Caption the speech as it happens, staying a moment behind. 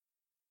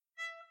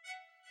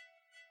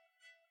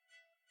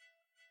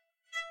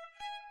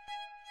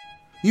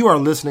You are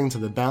listening to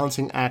the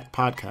Balancing Act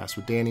podcast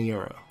with Danny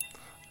Euro.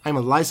 I'm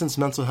a licensed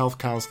mental health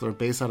counselor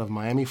based out of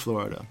Miami,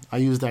 Florida. I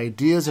use the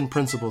ideas and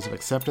principles of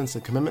acceptance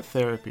and commitment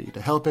therapy to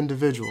help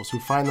individuals who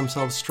find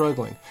themselves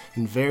struggling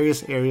in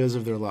various areas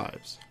of their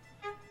lives.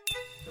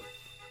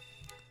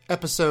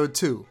 Episode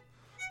 2.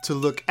 To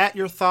look at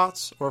your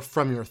thoughts or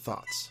from your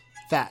thoughts?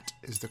 That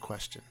is the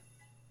question.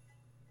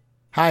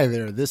 Hi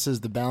there, this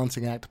is the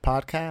Balancing Act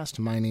podcast.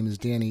 My name is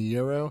Danny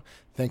Euro.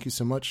 Thank you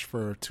so much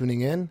for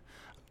tuning in.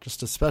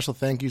 Just a special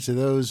thank you to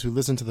those who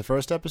listened to the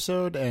first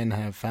episode and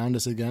have found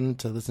us again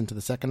to listen to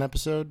the second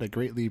episode. I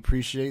greatly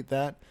appreciate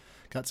that.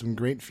 Got some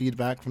great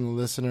feedback from the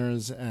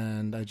listeners,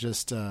 and I'm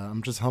just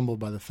humbled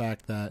by the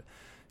fact that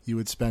you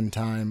would spend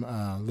time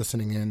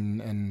listening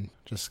in and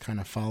just kind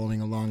of following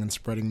along and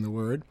spreading the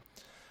word.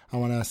 I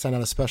want to send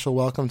out a special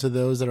welcome to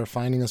those that are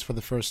finding us for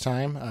the first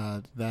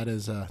time. That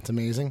is, it's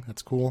amazing.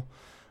 That's cool.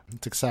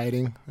 It's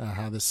exciting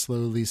how this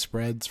slowly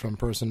spreads from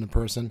person to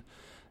person.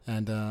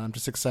 And I'm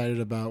just excited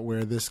about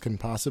where this can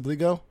possibly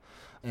go.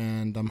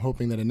 And I'm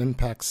hoping that it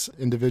impacts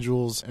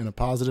individuals in a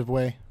positive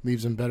way,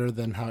 leaves them better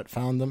than how it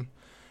found them,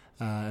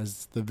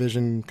 as the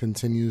vision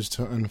continues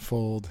to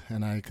unfold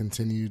and I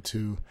continue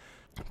to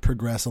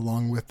progress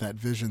along with that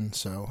vision.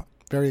 So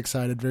very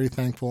excited, very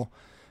thankful,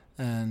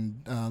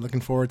 and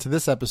looking forward to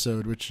this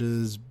episode, which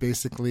is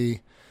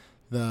basically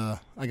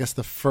the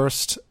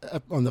first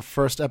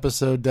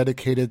episode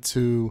dedicated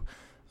to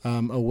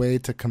a way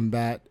to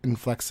combat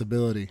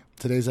inflexibility.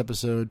 Today's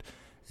episode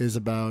is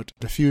about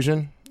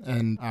diffusion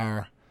and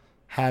our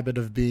habit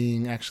of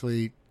being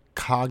actually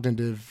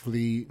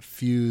cognitively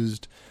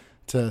fused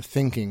to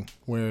thinking,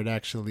 where it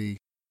actually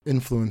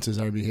influences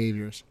our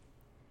behaviors.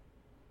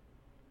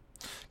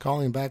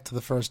 Calling back to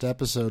the first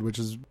episode, which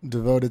is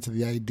devoted to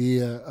the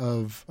idea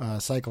of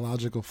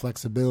psychological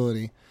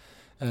flexibility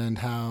and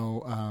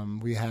how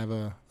we have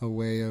a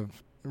way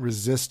of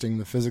resisting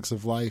the physics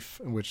of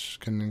life, which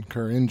can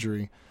incur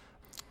injury.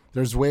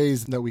 There's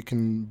ways that we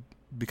can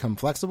become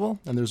flexible,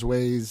 and there's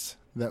ways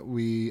that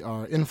we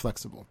are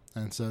inflexible.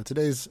 And so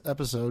today's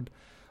episode,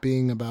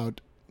 being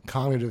about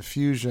cognitive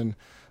fusion,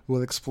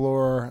 will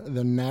explore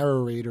the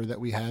narrator that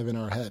we have in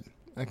our head.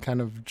 I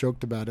kind of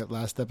joked about it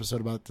last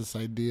episode about this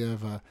idea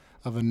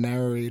of a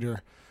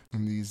narrator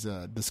in these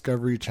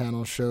Discovery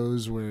Channel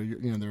shows where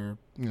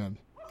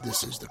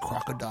this is the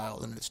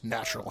crocodile in its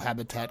natural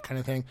habitat kind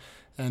of thing.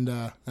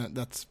 And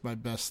that's my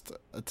best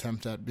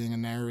attempt at being a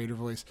narrator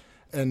voice.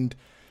 And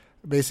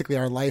basically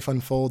our life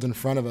unfolds in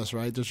front of us,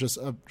 right? There's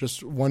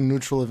just one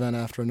neutral event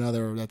after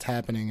another that's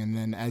happening. And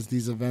then as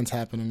these events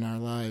happen in our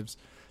lives,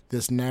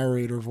 this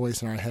narrator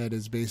voice in our head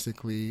is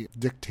basically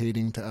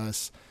dictating to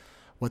us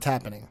what's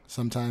happening.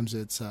 Sometimes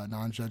it's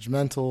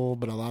non-judgmental,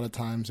 but a lot of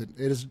times it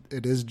is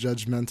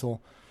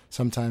judgmental.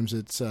 Sometimes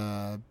it's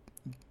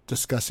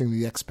discussing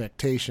the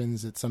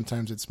expectations.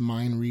 Sometimes it's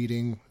mind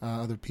reading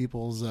other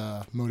people's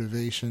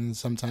motivations.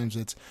 Sometimes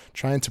it's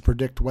trying to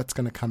predict what's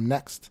going to come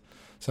next.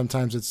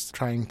 Sometimes it's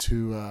trying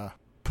to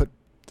put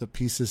the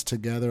pieces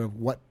together of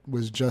what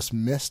was just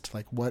missed,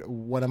 like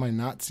what am I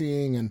not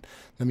seeing, and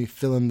let me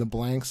fill in the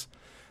blanks.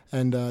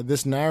 And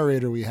this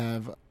narrator we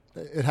have,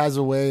 it has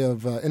a way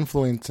of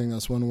influencing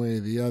us one way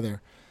or the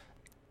other.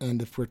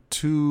 And if we're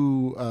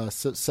too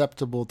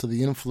susceptible to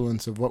the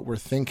influence of what we're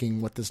thinking,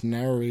 what this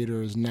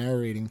narrator is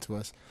narrating to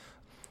us,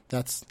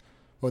 that's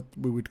what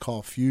we would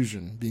call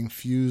fusion, being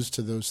fused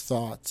to those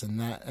thoughts. And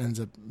that ends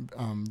up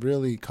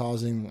really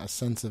causing a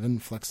sense of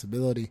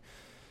inflexibility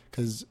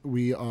because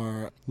we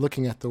are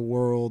looking at the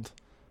world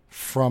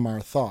from our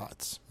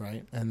thoughts,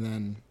 right? And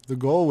then the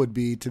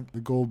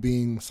goal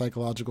being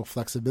psychological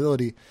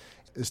flexibility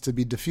is to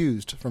be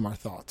diffused from our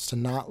thoughts, to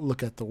not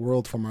look at the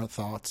world from our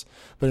thoughts,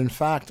 but in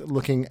fact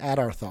looking at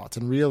our thoughts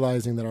and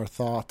realizing that our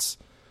thoughts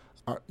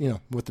are,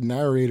 what the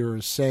narrator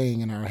is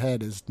saying in our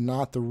head is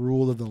not the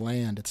rule of the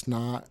land. It's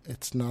not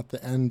the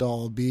end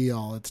all be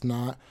all. It's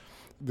not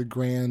the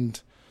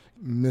grand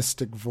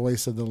mystic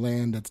voice of the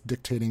land that's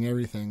dictating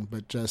everything,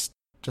 but just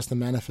the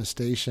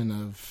manifestation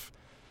of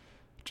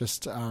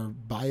just our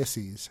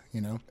biases,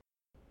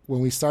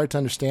 When we start to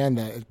understand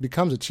that, it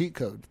becomes a cheat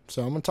code.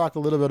 So I'm going to talk a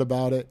little bit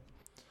about it.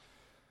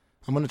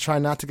 I'm going to try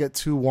not to get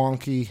too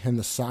wonky in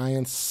the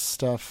science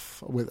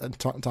stuff with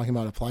talking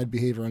about applied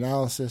behavior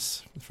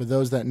analysis. For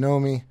those that know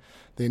me,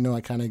 they know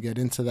I kind of get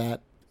into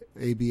that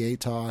ABA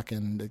talk,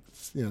 and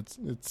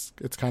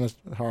it's kind of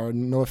hard.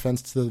 No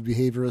offense to the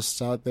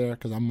behaviorists out there,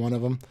 because I'm one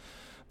of them,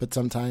 but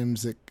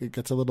sometimes it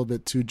gets a little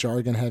bit too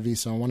jargon heavy.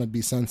 So I want to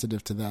be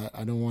sensitive to that.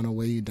 I don't want to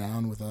weigh you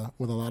down with a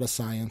lot of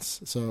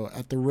science. So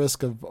at the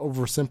risk of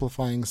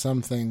oversimplifying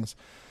some things,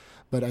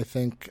 but I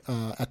think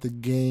at the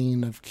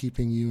gain of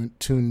keeping you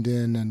tuned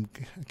in and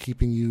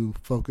keeping you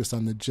focused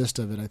on the gist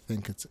of it, I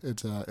think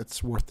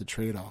it's worth the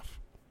trade-off.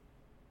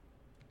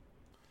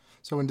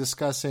 So in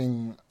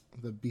discussing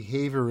the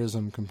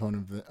behaviorism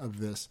component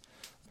of this,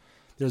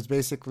 there's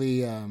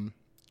basically an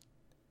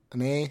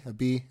A, a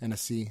B, and a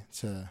C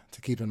to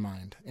keep in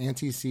mind.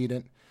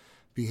 Antecedent,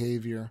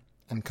 behavior,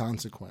 and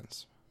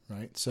consequence,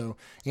 right? So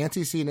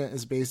antecedent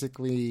is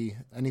basically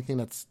anything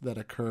that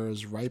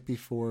occurs right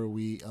before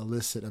we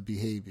elicit a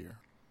behavior.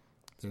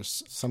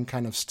 There's some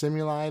kind of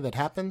stimuli that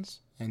happens,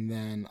 and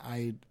then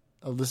I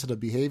elicit a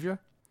behavior,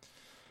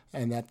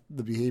 and that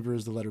the behavior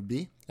is the letter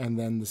B, and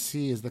then the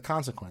C is the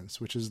consequence,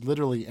 which is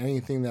literally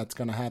anything that's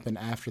going to happen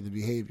after the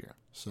behavior.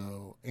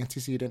 So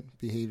antecedent,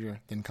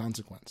 behavior, then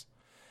consequence.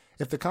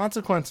 If the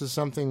consequence is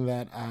something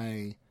that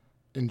I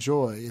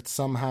enjoy, it's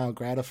somehow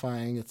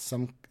gratifying, it's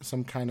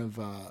some kind of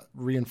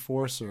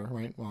reinforcer,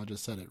 right? Well, I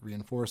just said it,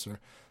 reinforcer.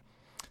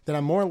 Then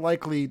I'm more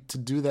likely to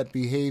do that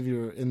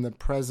behavior in the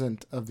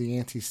present of the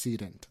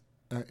antecedent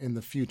in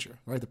the future,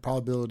 right? The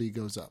probability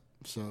goes up.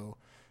 So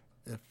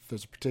if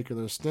there's a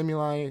particular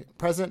stimuli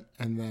present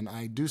and then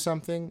I do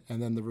something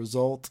and then the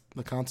result,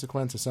 the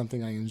consequence is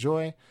something I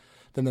enjoy,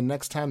 then the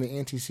next time the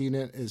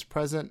antecedent is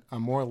present,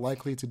 I'm more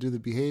likely to do the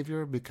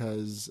behavior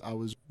because I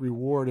was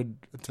rewarded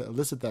to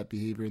elicit that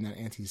behavior in that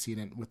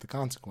antecedent with the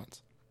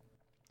consequence.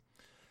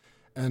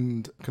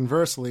 And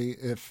conversely,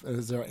 if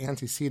their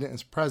antecedent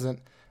is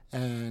present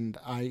and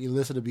I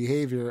elicit a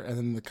behavior and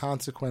then the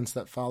consequence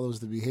that follows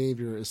the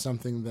behavior is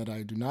something that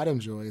I do not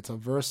enjoy, it's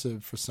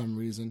aversive for some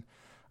reason,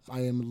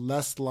 I am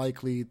less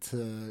likely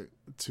to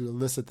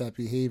elicit that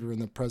behavior in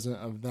the present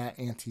of that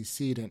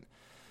antecedent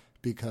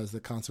because the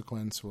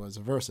consequence was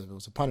aversive. It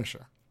was a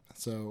punisher.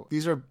 So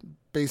these are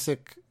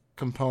basic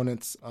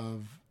components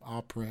of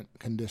operant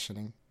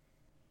conditioning.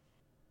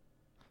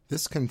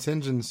 This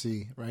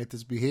contingency, right,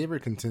 this behavior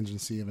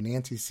contingency of an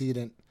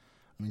antecedent,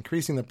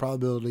 increasing the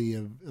probability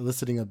of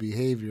eliciting a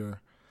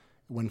behavior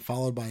when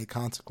followed by a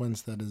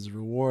consequence that is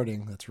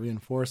rewarding, that's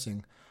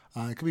reinforcing,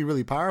 it could be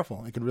really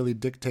powerful. It could really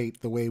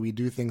dictate the way we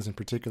do things in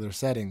particular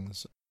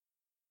settings.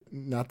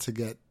 Not to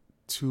get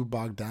too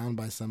bogged down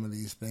by some of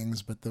these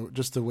things, but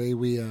just the way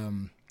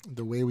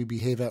we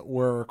behave at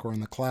work or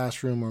in the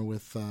classroom or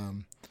with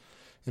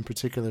in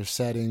particular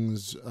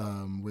settings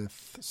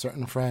with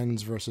certain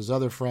friends versus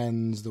other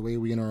friends, the way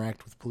we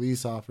interact with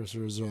police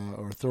officers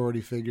or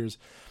authority figures.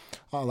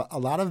 A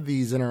lot of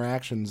these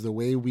interactions, the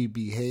way we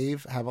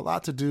behave, have a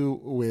lot to do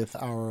with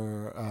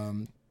our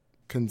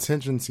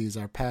contingencies,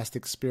 our past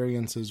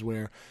experiences,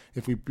 where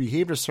if we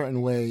behaved a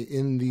certain way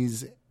in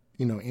these,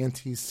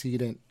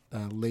 antecedent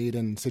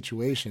laden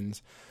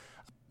situations,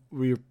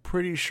 we're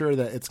pretty sure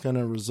that it's going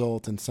to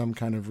result in some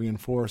kind of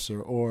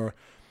reinforcer, or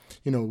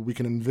we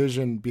can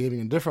envision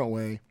behaving a different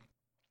way,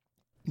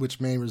 which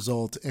may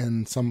result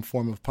in some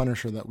form of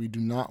punisher that we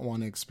do not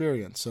want to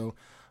experience. So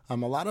a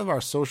lot of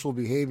our social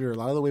behavior, a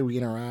lot of the way we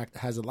interact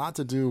has a lot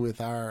to do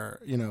with our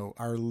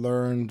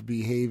learned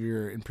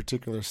behavior in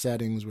particular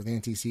settings with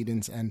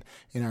antecedents and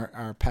in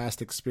our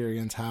past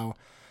experience, how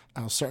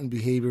certain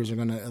behaviors are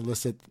going to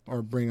elicit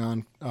or bring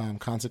on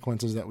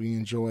consequences that we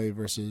enjoy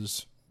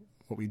versus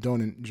what we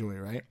don't enjoy,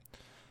 right?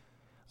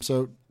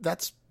 So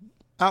that's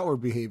outward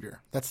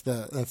behavior. That's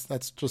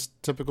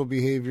just typical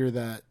behavior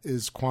that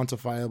is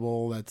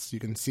quantifiable. You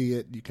can see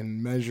it, you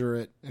can measure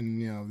it,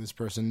 and this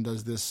person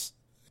does this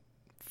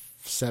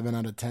 7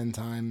 out of 10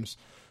 times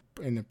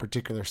in a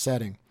particular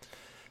setting.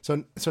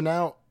 So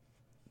now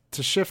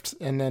to shift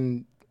and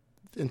then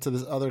into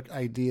this other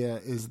idea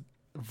is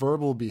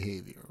verbal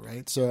behavior,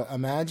 right? So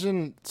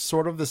imagine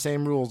sort of the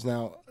same rules.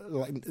 Now,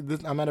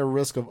 I'm at a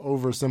risk of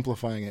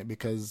oversimplifying it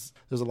because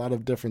there's a lot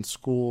of different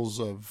schools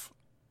of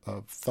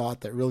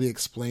thought that really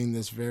explain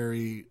this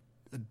very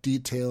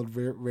detailed,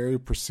 very, very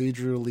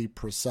procedurally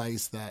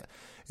precise, that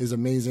is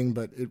amazing,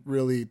 but it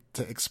really,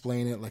 to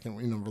explain it like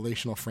in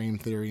relational frame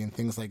theory and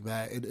things like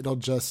that, it'll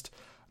just,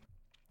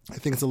 I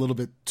think it's a little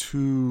bit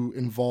too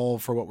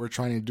involved for what we're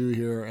trying to do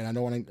here, and I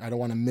don't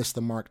want to miss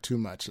the mark too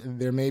much.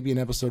 There may be an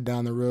episode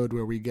down the road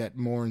where we get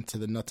more into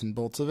the nuts and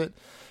bolts of it,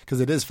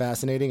 because it is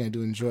fascinating. I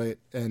do enjoy it,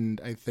 and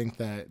I think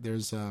that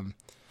there's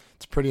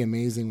it's pretty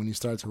amazing when you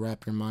start to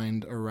wrap your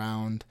mind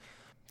around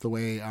the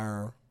way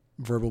our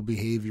verbal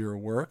behavior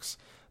works.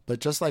 But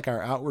just like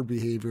our outward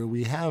behavior,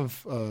 we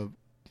have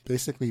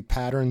basically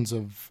patterns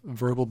of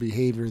verbal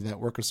behavior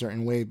that work a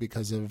certain way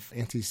because of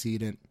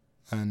antecedent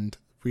and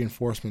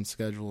reinforcement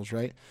schedules,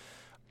 right?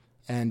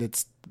 And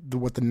it's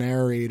what the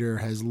narrator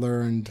has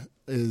learned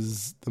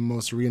is the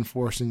most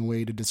reinforcing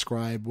way to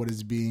describe what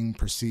is being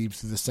perceived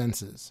through the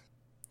senses.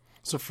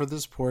 So for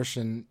this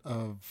portion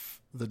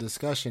of the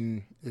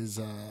discussion is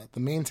the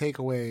main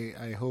takeaway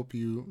I hope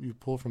you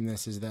pull from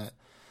this is that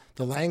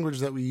the language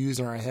that we use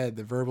in our head,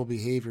 the verbal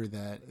behavior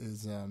that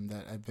is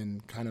that I've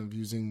been kind of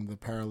using the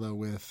parallel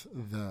with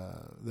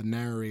the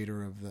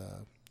narrator of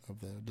the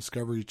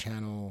Discovery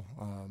Channel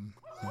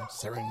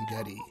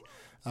Serengeti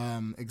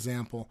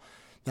example.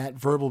 That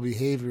verbal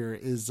behavior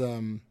is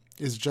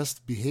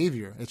just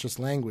behavior. It's just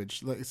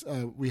language.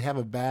 We have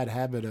a bad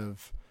habit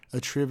of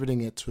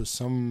attributing it to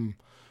some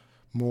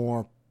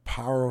more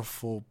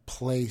powerful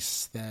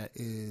place that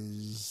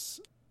is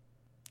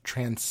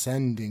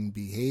transcending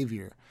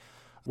behavior.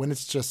 When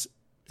it's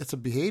a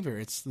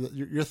behavior.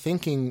 You're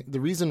thinking, the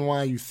reason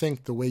why you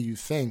think the way you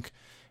think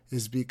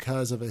is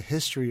because of a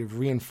history of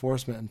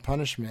reinforcement and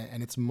punishment,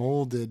 and it's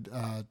molded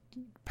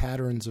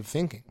patterns of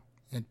thinking.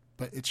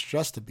 but it's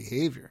just a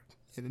behavior.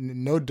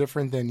 No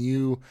different than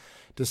you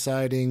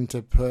deciding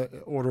to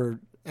order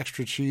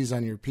extra cheese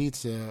on your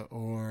pizza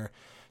or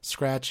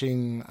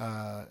scratching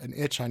an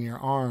itch on your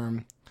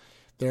arm.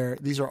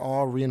 These are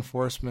all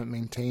reinforcement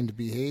maintained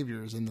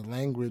behaviors, and the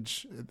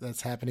language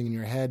that's happening in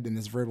your head in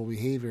this verbal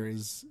behavior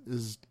is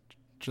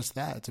just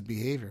that. It's a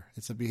behavior.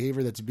 It's a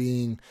behavior that's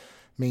being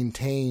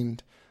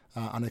maintained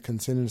on a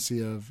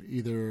contingency of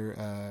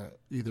either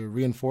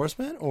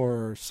reinforcement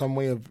or some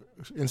way of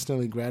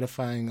instantly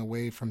gratifying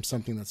away from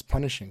something that's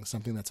punishing,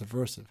 something that's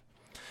aversive.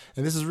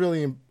 And this is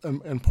really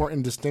an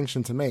important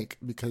distinction to make,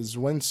 because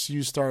once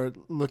you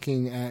start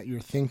looking at your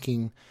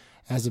thinking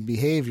as a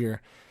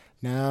behavior,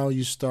 now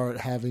you start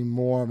having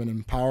more of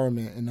an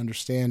empowerment and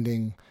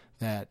understanding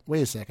that,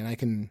 wait a second, I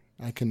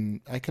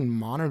can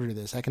monitor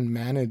this, I can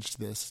manage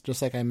this,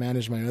 just like I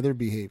manage my other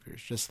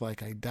behaviors, just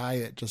like I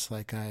diet, just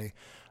like I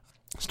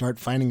start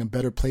finding a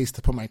better place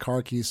to put my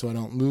car keys so I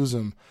don't lose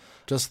them.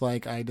 Just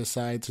like I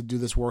decide to do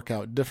this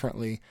workout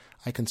differently,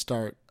 I can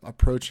start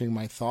approaching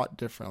my thought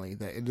differently.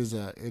 That it is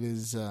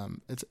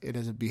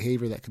a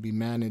behavior that could be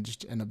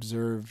managed and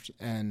observed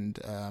and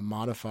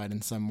modified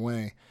in some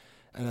way,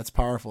 and that's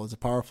powerful. It's a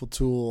powerful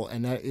tool,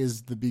 and that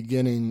is the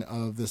beginning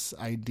of this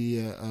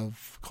idea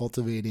of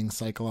cultivating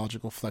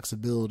psychological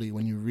flexibility.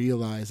 When you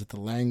realize that the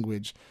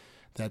language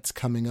that's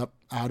coming up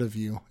out of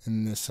you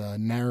in this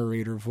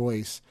narrator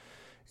voice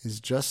is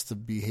just the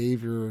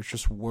behavior, it's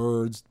just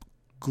words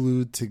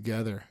glued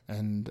together,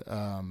 and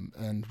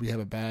we have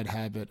a bad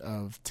habit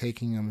of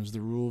taking them as the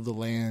rule of the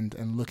land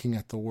and looking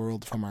at the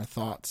world from our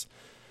thoughts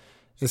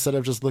instead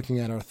of just looking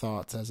at our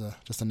thoughts as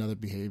just another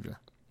behavior.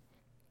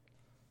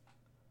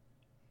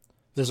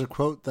 There's a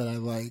quote that I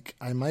like.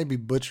 I might be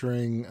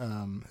butchering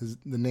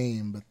the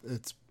name, but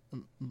it's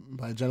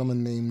by a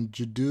gentleman named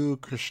Jiddu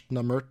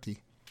Krishnamurti,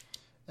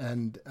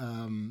 and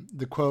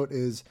the quote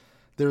is,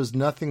 "There's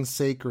nothing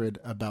sacred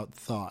about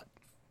thought."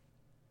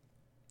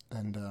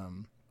 And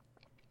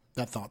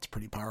that thought's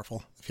pretty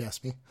powerful, if you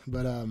ask me.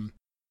 But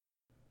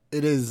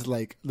it is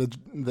like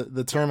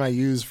the term I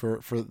use for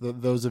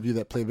those of you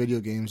that play video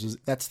games is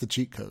that's the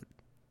cheat code.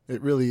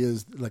 It really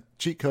is. Like,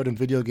 cheat code in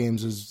video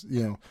games is,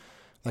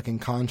 like in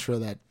Contra,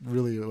 that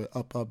really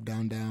up,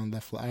 down,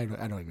 left. I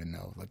don't even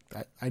know. Like,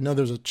 I know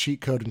there's a cheat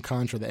code in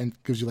Contra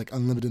that gives you like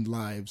unlimited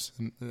lives,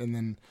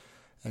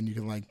 and you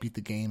can like beat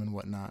the game and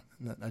whatnot.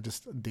 I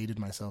just dated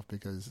myself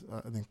because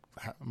I think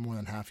more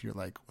than half you're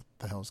like, what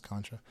the hell is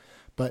Contra?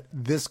 But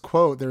this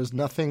quote, "There's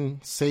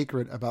nothing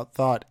sacred about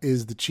thought,"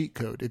 is the cheat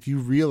code. If you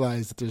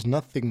realize that there's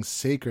nothing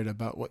sacred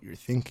about what you're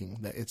thinking,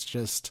 that it's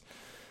just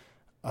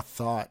a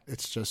thought,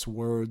 it's just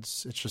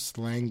words, it's just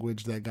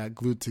language that got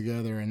glued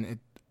together, and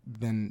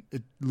then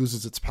it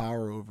loses its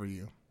power over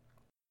you.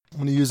 I'm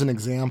going to use an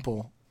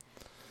example.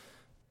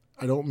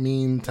 I don't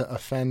mean to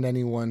offend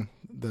anyone,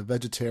 the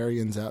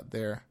vegetarians out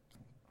there,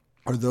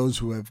 or those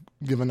who have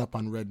given up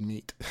on red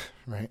meat,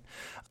 right?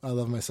 I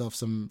love myself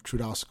some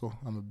churrasco.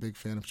 I'm a big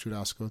fan of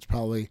churrasco. It's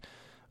probably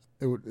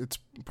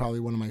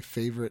one of my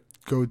favorite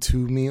go-to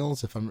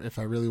meals if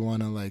I really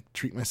want to like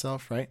treat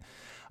myself, right?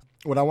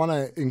 What I want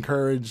to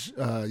encourage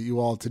you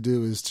all to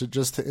do is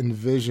to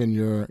envision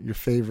your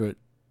favorite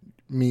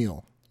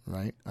meal,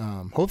 right?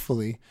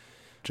 Hopefully,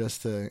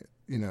 just to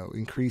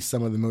increase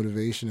some of the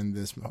motivation in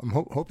this. I'm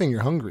hoping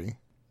you're hungry.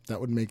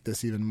 That would make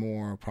this even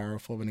more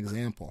powerful of an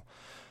example.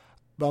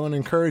 But I want to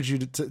encourage you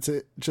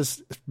to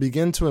just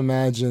begin to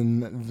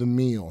imagine the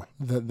meal,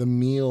 the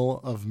meal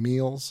of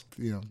meals.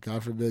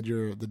 God forbid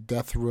the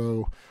death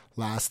row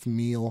last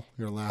meal,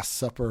 your last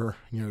supper,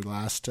 your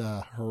last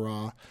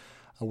hurrah,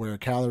 where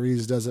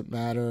calories doesn't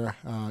matter,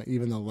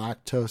 even the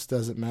lactose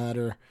doesn't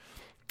matter.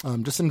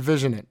 Just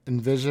envision it.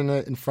 Envision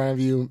it in front of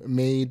you,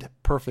 made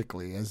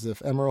perfectly, as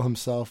if Emerald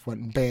himself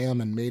went bam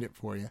and made it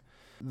for you.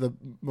 The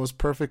most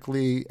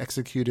perfectly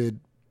executed,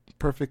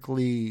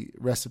 perfectly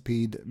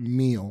recipeed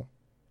meal,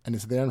 and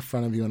it's there in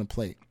front of you on a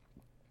plate.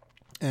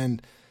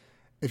 And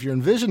if you're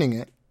envisioning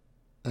it,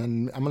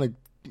 and I'm going to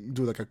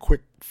do like a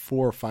quick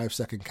 4 or 5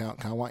 second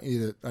count.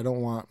 I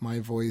don't want my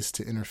voice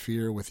to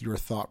interfere with your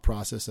thought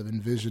process of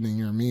envisioning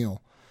your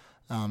meal.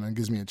 It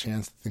gives me a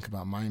chance to think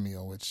about my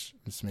meal, which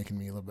is making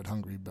me a little bit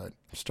hungry. But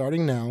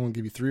starting now, I'll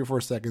give you 3 or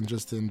 4 seconds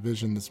just to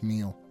envision this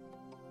meal.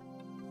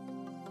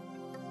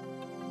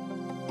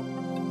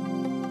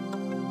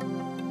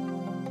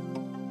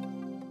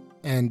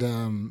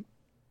 And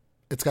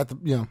it's got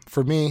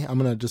for me, I'm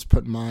going to just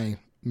put my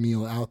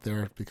meal out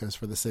there because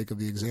for the sake of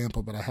the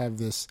example, but I have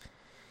this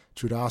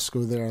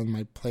churrasco there on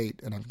my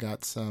plate, and I've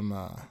got some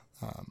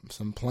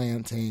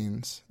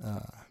plantains,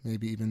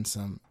 maybe even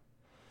some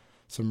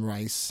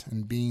rice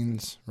and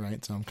beans,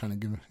 right? So I'm kind of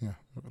giving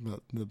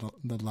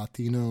the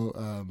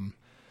Latino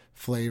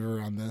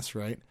flavor on this,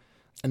 right?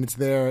 And it's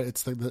there.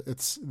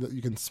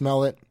 You can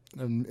smell it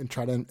and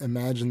try to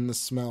imagine the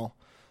smell.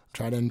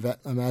 Try to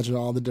imagine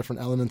all the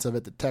different elements of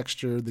it, the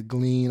texture, the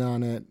gleam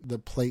on it, the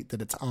plate that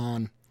it's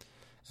on,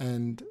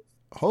 and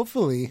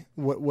hopefully,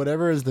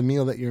 whatever is the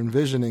meal that you're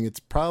envisioning, it's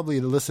probably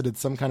elicited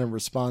some kind of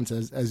response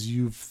as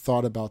you've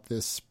thought about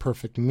this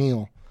perfect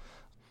meal.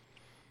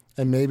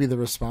 And maybe the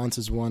response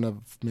is one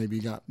of maybe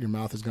your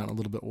mouth has gotten a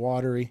little bit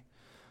watery,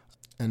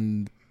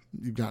 and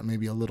you've got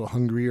maybe a little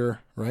hungrier,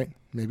 right?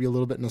 Maybe a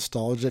little bit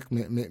nostalgic.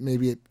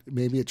 Maybe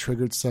it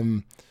triggered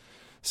some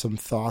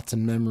thoughts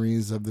and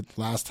memories of the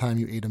last time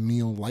you ate a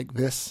meal like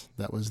this.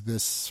 That was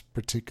this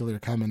particular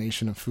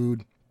combination of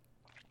food.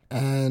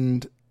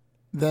 And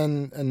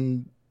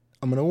I'm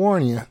going to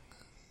warn you.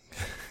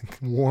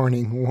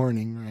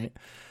 warning, right?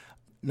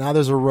 Now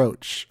there's a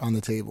roach on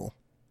the table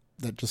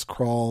that just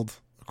crawled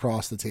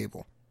across the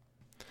table.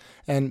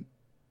 And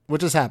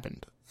what just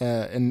happened?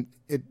 And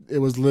it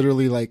was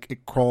literally like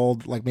it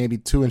crawled like maybe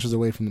 2 inches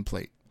away from the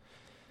plate.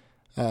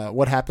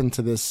 What happened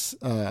to this,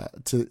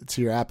 to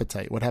your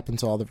appetite? What happened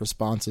to all the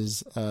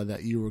responses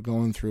that you were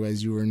going through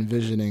as you were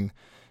envisioning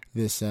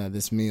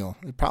this meal?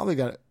 It probably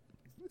got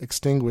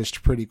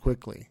extinguished pretty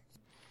quickly.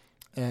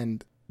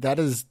 And that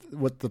is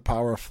what the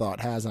power of thought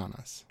has on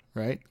us,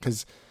 right?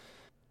 Because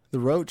the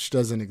roach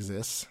doesn't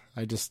exist.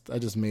 I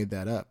just made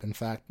that up. In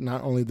fact,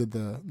 not only did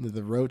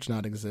the roach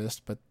not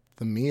exist, but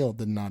the meal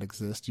did not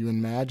exist. You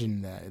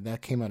imagined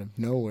that came out of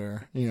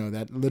nowhere.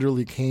 That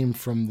literally came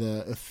from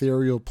the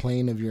ethereal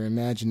plane of your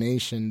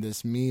imagination,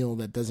 this meal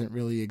that doesn't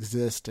really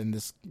exist. And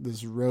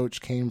this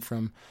roach came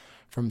from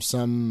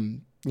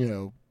some,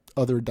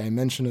 other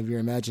dimension of your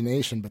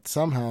imagination. But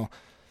somehow,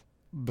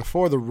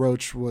 before the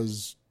roach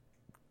was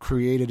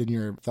created in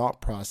your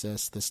thought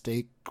process, the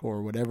steak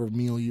or whatever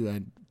meal you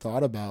had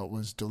thought about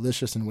was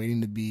delicious and waiting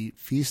to be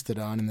feasted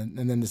on,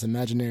 and then this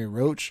imaginary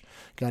roach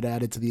got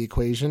added to the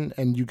equation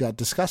and you got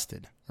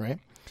disgusted, right?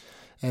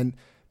 And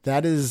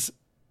that is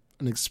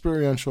an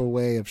experiential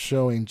way of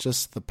showing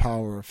just the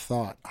power of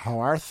thought, how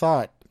our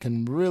thought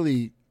can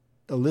really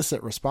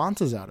elicit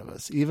responses out of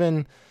us,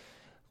 even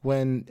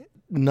when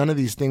none of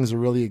these things are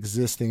really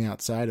existing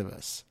outside of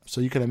us. So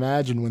you can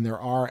imagine when there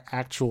are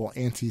actual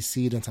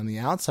antecedents on the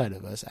outside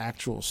of us,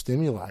 actual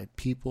stimuli,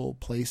 people,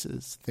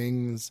 places,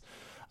 things,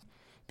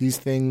 these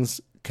things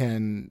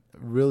can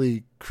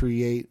really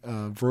create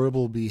a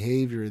verbal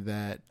behavior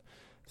that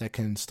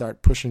can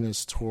start pushing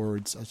us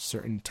towards a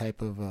certain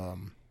type of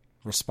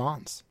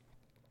response.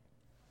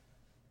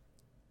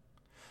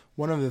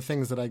 One of the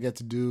things that I get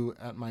to do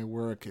at my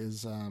work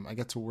is I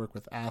get to work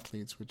with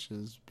athletes, which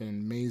has been an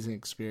amazing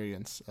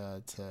experience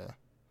to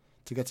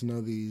get to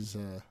know these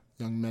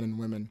young men and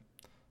women.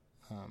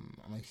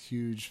 I'm a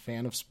huge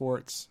fan of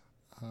sports.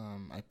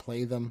 I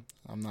play them.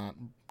 I'm not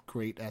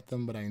great at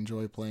them, but I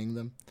enjoy playing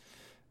them.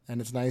 And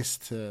it's nice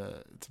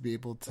to be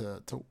able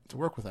to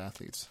work with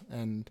athletes.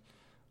 And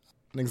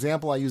an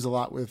example I use a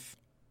lot with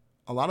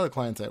a lot of the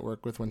clients I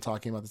work with when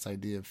talking about this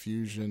idea of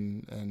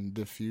fusion and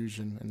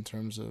diffusion in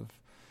terms of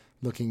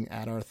looking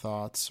at our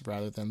thoughts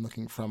rather than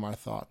looking from our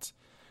thoughts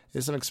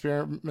is some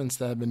experiments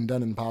that have been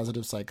done in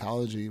positive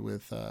psychology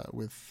with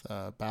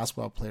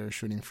basketball players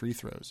shooting free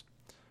throws.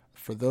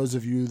 For those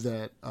of you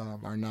that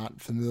are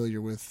not familiar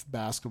with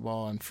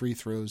basketball and free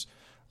throws,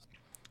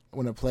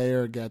 when a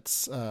player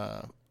gets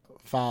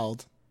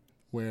fouled,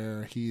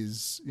 where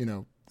he's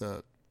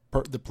the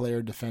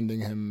player defending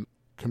him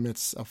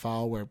commits a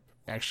foul where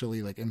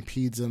actually like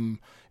impedes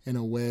him in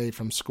a way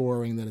from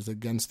scoring that is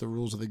against the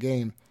rules of the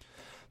game,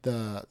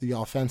 the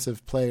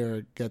offensive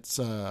player gets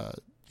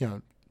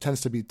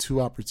tends to be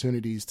 2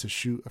 opportunities to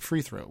shoot a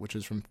free throw, which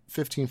is from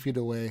 15 feet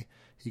away.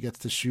 He gets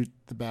to shoot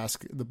the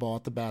ball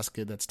at the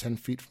basket that's 10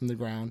 feet from the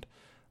ground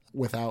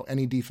without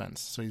any defense.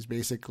 So he's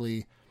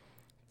basically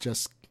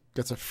just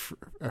gets a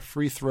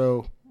free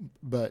throw,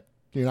 but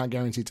you're not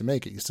guaranteed to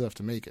make it. You still have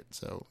to make it.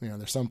 So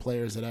there's some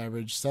players that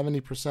average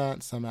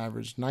 70%, some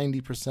average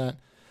 90%, and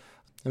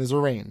there's a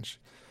range.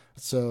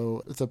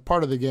 So it's a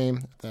part of the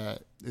game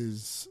that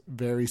is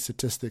very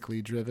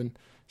statistically driven.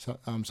 So,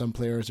 some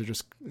players are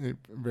just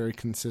very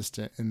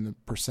consistent in the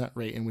percent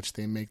rate in which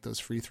they make those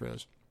free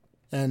throws.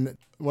 And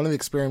one of the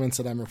experiments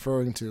that I'm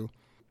referring to,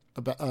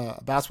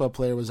 a basketball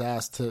player was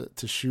asked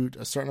to shoot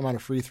a certain amount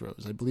of free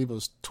throws. I believe it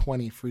was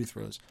 20 free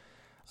throws,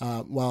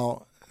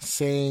 while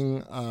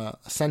saying a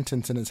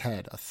sentence in his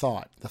head, a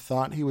thought. The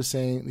thought he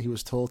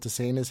was told to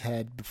say in his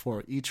head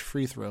before each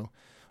free throw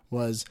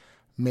was,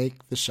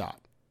 make the shot.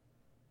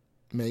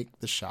 Make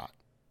the shot.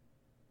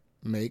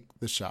 Make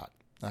the shot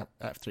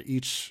after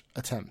each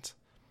attempt.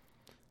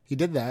 He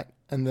did that,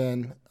 and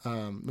then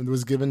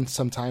was given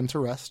some time to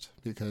rest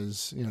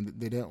because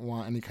they didn't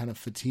want any kind of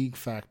fatigue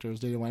factors.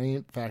 They didn't want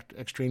any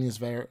extraneous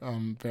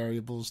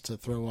variables to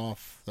throw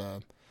off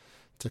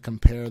to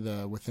compare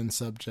the within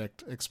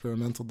subject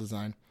experimental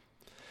design.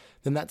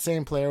 Then that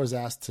same player was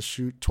asked to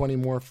shoot 20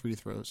 more free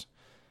throws,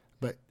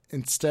 but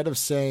instead of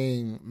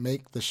saying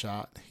make the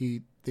shot,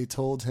 they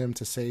told him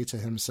to say to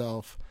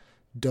himself,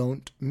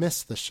 don't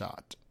miss the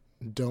shot.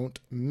 Don't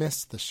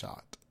miss the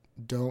shot.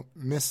 Don't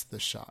miss the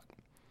shot.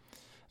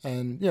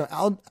 And,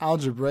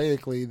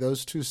 algebraically,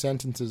 those 2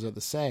 sentences are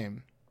the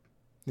same.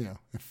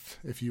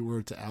 If you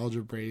were to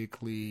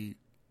algebraically,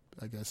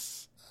 I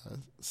guess,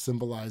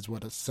 symbolize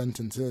what a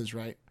sentence is,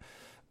 right?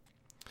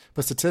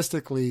 But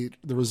statistically,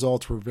 the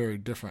results were very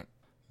different.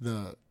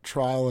 The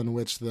trial in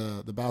which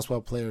the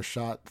basketball player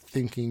shot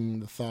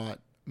thinking the thought,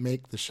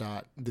 make the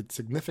shot did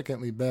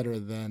significantly better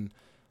than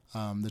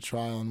the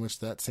trial in which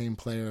that same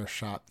player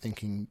shot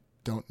thinking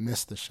don't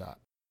miss the shot.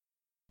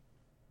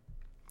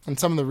 And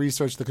some of the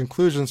research, the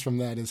conclusions from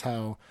that is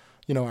how,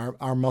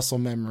 our muscle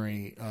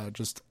memory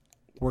just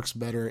works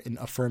better in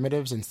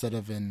affirmatives instead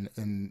of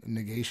in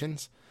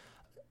negations.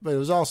 But it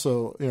was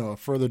also, a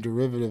further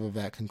derivative of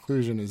that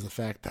conclusion is the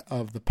fact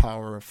of the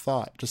power of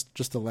thought.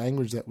 Just the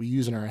language that we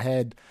use in our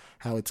head,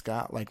 how it's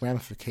got like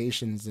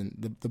ramifications,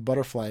 and the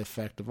butterfly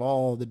effect of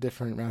all the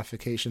different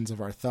ramifications of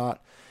our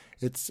thought.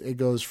 It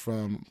goes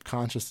from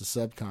conscious to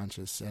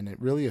subconscious, and it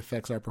really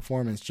affects our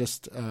performance.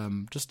 Just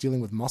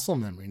dealing with muscle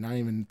memory, not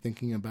even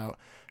thinking about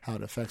how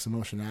it affects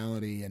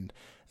emotionality and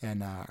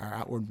our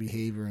outward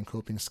behavior and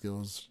coping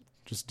skills.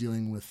 Just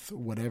dealing with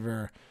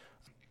whatever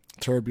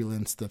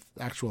turbulence the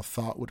actual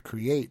thought would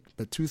create.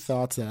 But two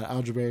thoughts that are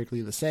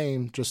algebraically the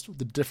same, just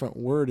the different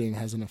wording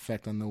has an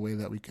effect on the way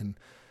that we can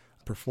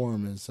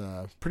perform is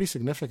pretty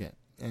significant.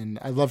 And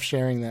I love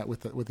sharing that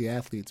with the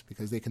athletes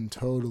because they can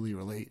totally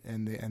relate,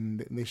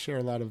 and they share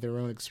a lot of their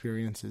own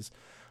experiences,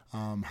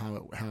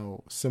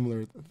 how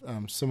similar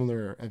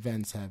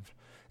events have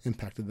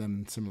impacted them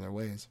in similar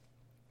ways.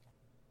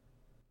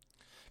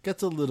 It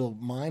gets a little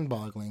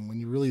mind-boggling when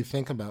you really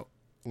think about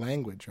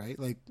language, right?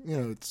 Like,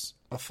 it's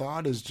a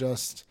thought is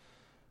just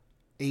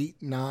 8,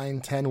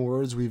 9, 10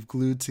 words we've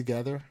glued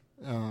together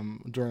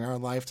during our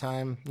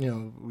lifetime.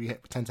 We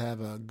tend to have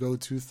a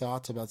go-to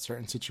thoughts about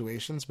certain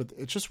situations, but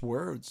it's just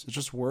words. It's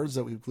just words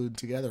that we've glued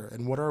together.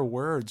 And what are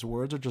words?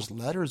 Words are just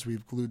letters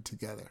we've glued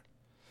together.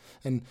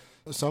 And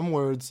some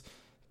words,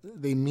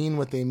 they mean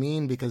what they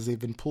mean because they've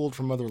been pulled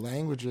from other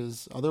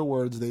languages. Other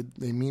words,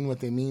 they mean what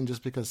they mean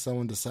just because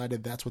someone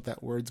decided that's what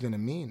that word's going to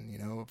mean.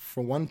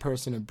 For one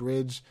person, a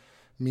bridge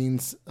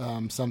means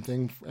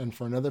something, and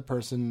for another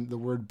person, the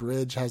word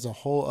bridge has a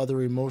whole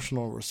other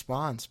emotional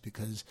response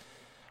because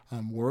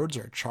words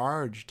are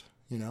charged.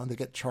 They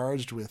get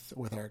charged with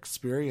our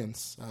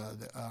experience,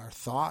 our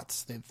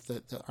thoughts.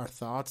 Our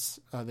thoughts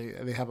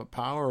they have a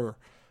power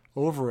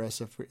over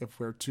us if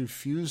we're too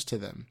fused to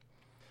them.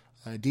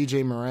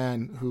 DJ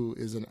Moran, who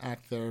is an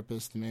ACT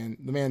therapist, the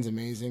man's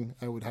amazing.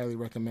 I would highly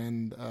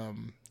recommend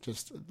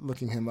just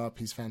looking him up.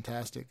 He's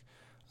fantastic.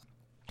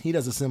 He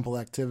does a simple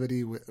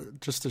activity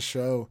just to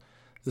show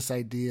this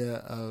idea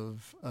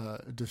of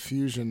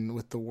diffusion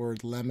with the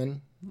word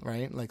lemon,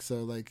 right?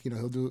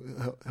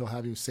 He'll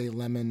have you say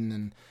lemon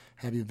and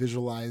have you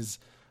visualize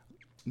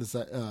this,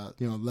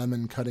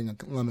 lemon cutting a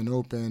lemon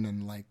open,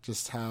 and like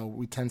just how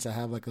we tend to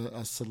have like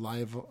a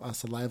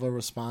saliva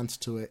response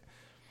to it,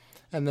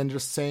 and then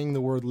just saying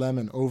the word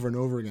lemon over and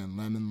over again,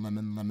 lemon,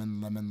 lemon, lemon,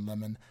 lemon,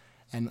 lemon.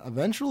 And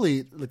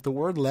eventually, like the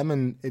word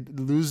lemon, it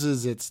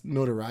loses its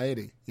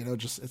notoriety.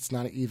 It's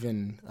not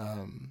even,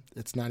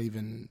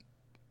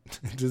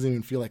 it doesn't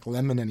even feel like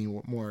lemon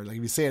anymore. Like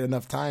if you say it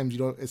enough times,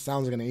 it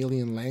sounds like an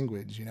alien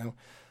language.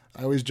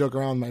 I always joke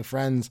around with my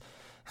friends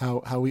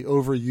how we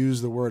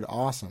overuse the word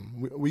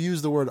awesome. We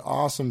use the word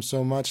awesome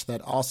so much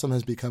that awesome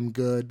has become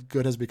good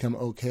has become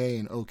okay,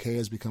 and okay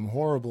has become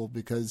horrible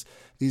because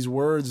these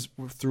words,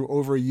 through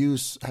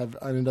overuse, have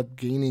ended up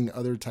gaining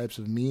other types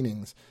of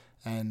meanings,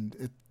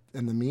 and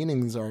the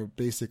meanings are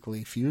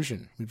basically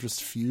fusion. We've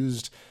just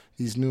fused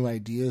these new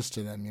ideas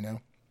to them,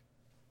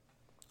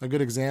 A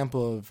good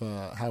example of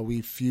how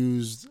we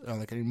fused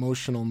like an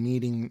emotional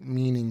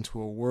meaning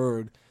to a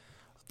word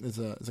is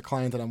a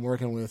client that I'm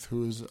working with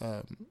who's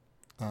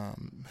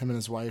him and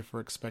his wife were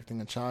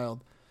expecting a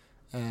child,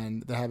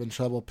 and they're having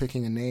trouble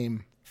picking a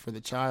name for the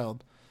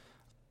child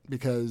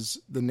because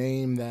the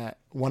name that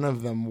one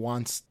of them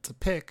wants to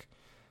pick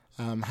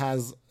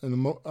has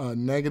a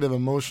negative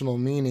emotional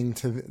meaning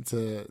to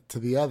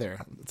the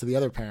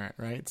other parent,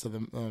 right? So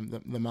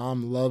the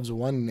mom loves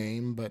one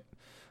name, but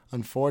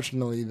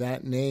unfortunately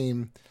that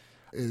name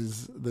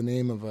is the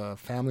name of a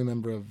family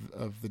member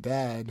of the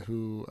dad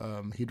who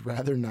he'd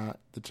rather not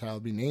the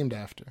child be named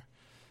after,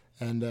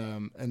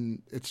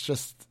 and it's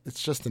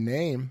just a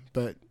name,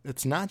 but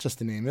it's not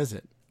just a name, is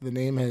it? The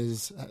name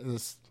has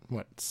this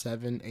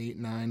 7, 8,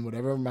 9,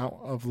 whatever amount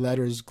of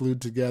letters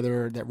glued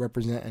together that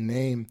represent a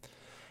name.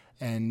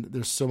 And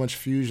there's so much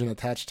fusion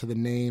attached to the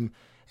name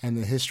and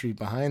the history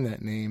behind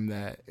that name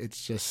that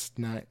it's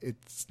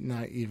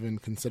not even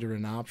considered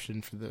an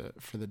option for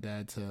the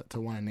dad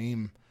to want to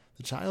name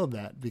the child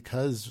that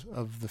because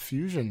of the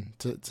fusion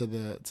to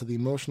the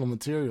emotional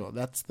material.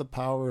 That's the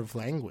power of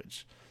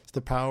language. It's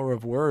the power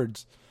of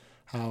words,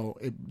 how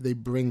they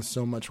bring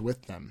so much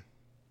with them.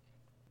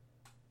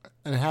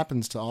 And it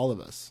happens to all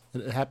of us.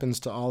 It happens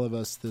to all of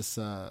us this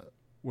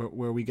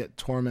where we get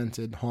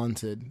tormented,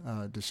 haunted,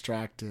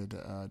 distracted,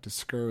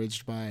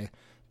 discouraged by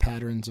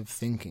patterns of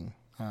thinking.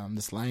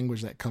 This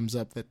language that comes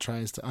up that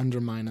tries to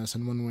undermine us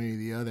in one way or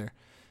the other.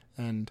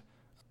 And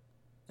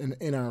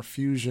in our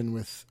fusion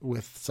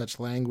with such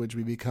language,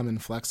 we become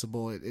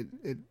inflexible.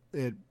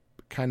 It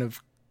kind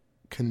of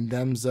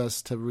condemns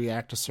us to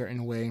react a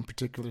certain way in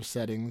particular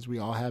settings. We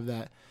all have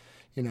that.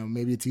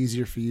 Maybe it's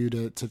easier for you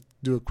to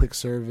do a quick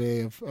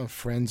survey of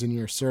friends in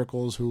your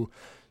circles who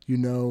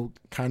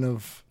kind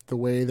of the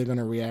way they're going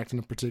to react in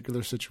a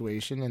particular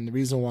situation. And the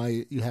reason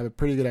why you have a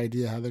pretty good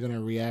idea how they're going to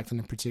react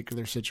in a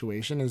particular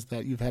situation is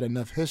that you've had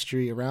enough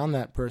history around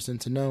that person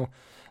to know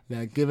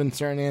that given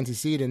certain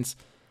antecedents,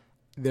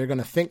 they're going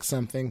to think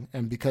something.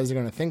 And because they're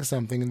going to think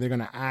something, they're going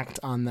to act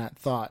on that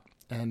thought.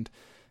 And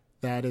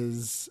that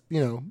is,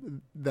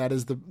 that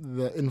is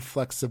the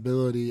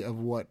inflexibility of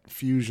what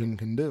fusion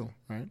can do,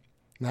 right?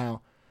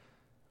 Now,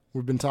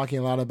 we've been talking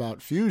a lot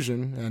about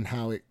fusion and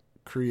how it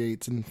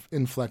creates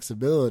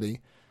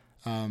inflexibility.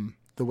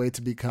 The way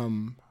to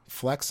become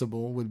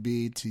flexible would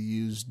be to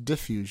use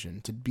diffusion,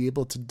 to be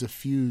able to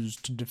diffuse,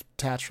 to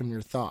detach from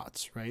your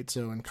thoughts, right?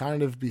 So in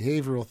cognitive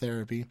behavioral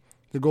therapy,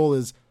 the goal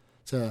is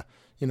to,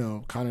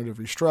 cognitive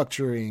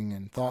restructuring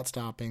and thought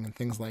stopping and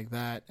things like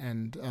that.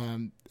 And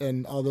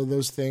although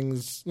those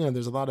things,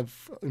 there's a lot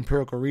of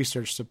empirical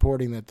research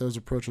supporting that those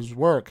approaches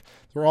work,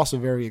 they're also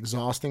very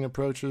exhausting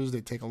approaches.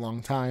 They take a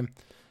long time.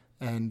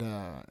 And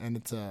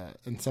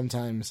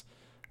sometimes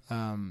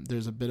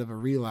there's a bit of a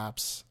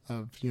relapse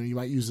of, you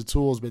might use the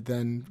tools, but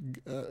then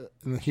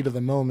in the heat of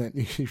the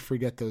moment, you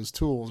forget those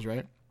tools,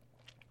 right?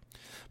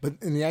 But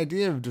in the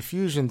idea of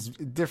diffusion's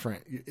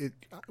different.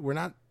 We're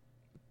not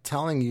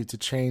telling you to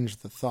change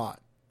the thought.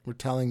 We're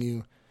telling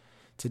you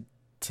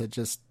to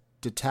just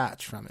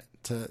detach from it,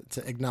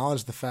 to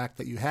acknowledge the fact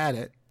that you had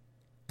it,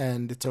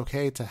 and it's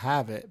okay to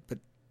have it, but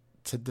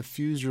to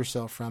diffuse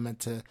yourself from it,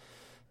 to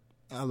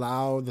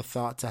allow the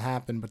thought to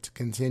happen, but to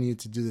continue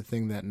to do the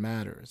thing that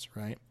matters,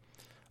 right?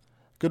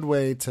 Good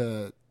way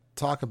to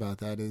talk about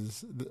that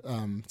is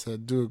to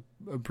do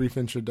a brief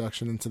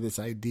introduction into this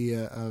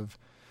idea of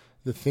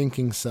the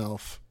thinking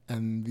self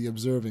and the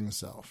observing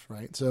self,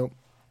 right? So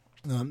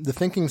the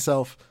thinking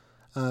self,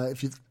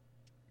 if you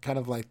kind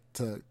of like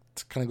to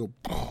kind of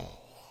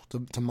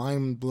go to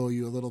mind blow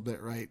you a little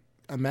bit, right?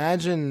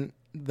 Imagine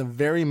the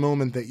very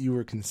moment that you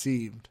were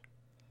conceived,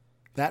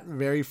 that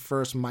very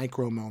first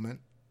micro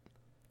moment,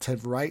 to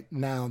right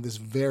now, this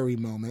very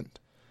moment,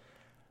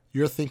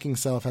 your thinking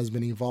self has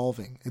been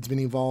evolving. It's been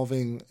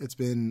evolving. It's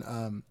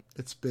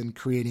been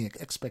creating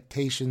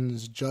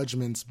expectations,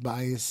 judgments,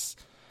 bias,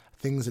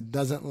 things it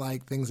doesn't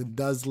like, things it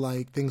does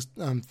like,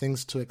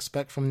 things to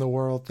expect from the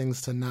world,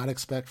 things to not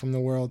expect from the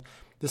world.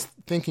 This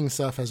thinking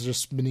self has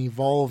just been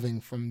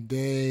evolving from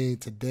day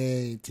to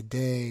day to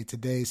day to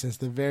day since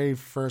the very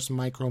first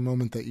micro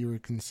moment that you were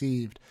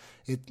conceived.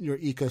 Your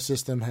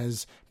ecosystem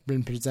has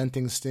been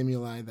presenting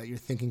stimuli that your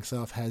thinking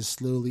self has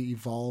slowly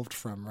evolved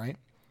from, right?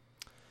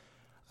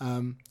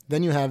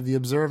 Then you have the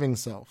observing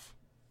self,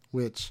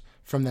 which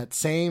from that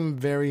same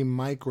very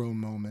micro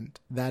moment,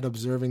 that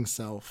observing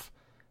self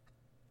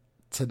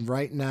to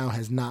right now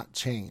has not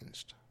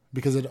changed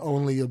because it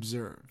only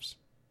observes.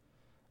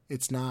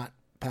 It's not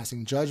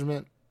passing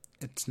judgment.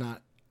 It's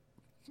not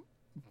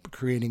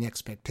creating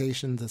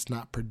expectations. It's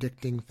not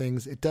predicting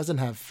things. It doesn't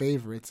have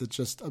favorites. It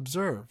just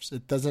observes.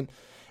 It doesn't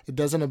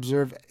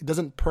observe. It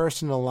doesn't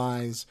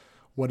personalize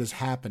what is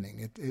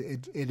happening.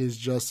 It is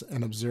just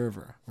an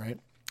observer, right?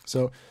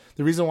 So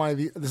the reason why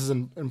this is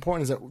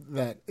important is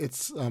that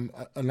it's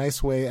a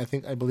nice way.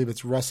 I believe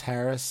it's Russ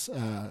Harris.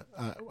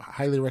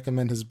 Highly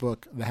recommend his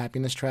book, The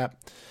Happiness Trap.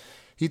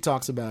 He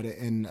talks about it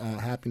in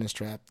Happiness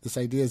Trap. This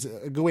idea is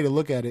a good way to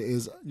look at it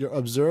is your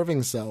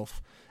observing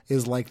self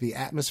is like the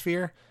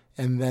atmosphere,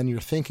 and then your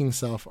thinking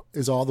self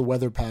is all the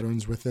weather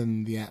patterns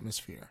within the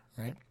atmosphere,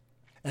 right?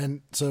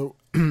 And so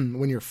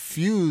when you're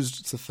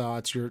fused to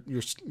thoughts, you're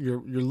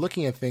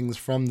looking at things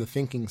from the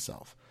thinking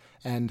self.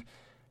 And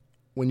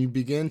when you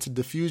begin to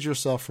diffuse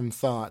yourself from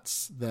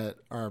thoughts that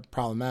are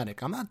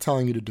problematic, I'm not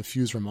telling you to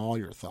diffuse from all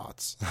your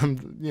thoughts.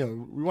 We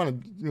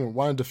want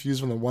to diffuse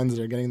from the ones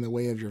that are getting in the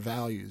way of your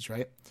values,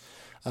 right?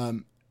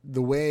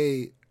 The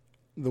way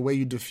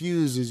you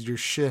diffuse is your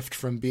shift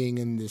from being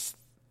in this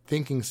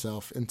thinking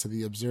self into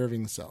the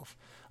observing self,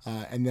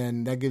 and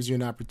then that gives you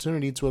an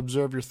opportunity to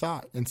observe your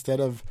thought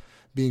instead of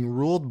being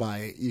ruled by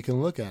it. You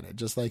can look at it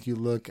just like you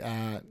look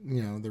at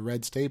the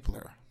red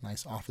stapler.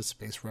 Nice Office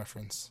Space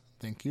reference.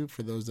 Thank you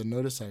for those that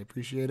notice. I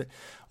appreciate it.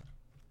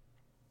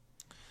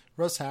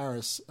 Russ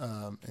Harris,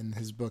 in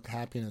his book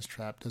Happiness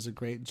Trap, does a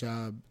great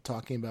job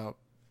talking about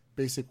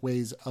basic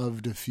ways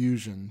of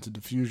diffusion, to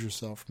diffuse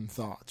yourself from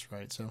thoughts,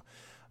 right? So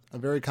a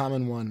very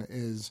common one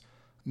is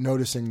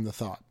noticing the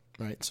thought,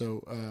 right?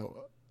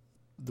 So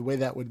the way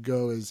that would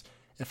go is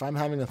if I'm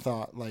having a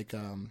thought, like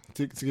to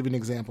give you an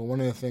example, one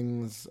of the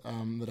things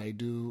that I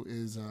do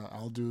is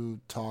I'll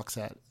do talks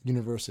at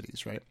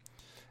universities, right?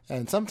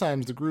 And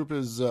sometimes the group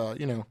is,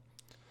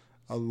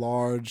 a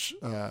large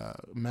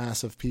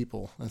mass of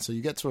people. And so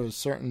you get to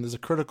there's a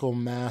critical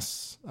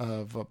mass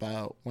of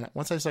about,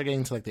 once I start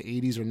getting to like the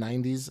 80s or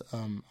 90s,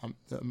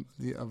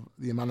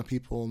 the amount of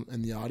people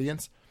in the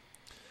audience,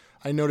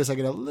 I notice I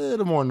get a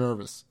little more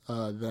nervous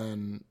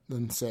than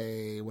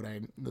say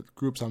the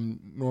groups I'm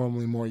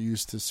normally more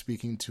used to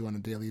speaking to on a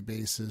daily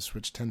basis,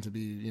 which tend to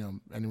be,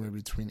 anywhere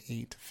between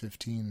 8 to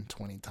 15,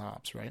 20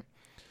 tops, right?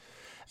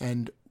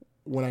 And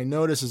what I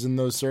notice is in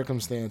those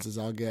circumstances,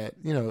 I'll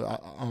get,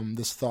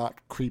 this thought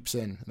creeps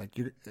in,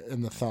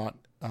 and the thought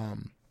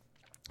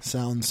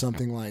sounds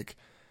something like,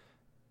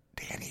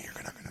 Danny, you're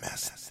gonna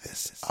mess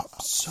this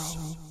up so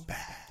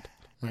bad.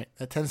 Right,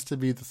 that tends to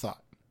be the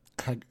thought.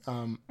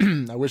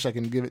 I wish I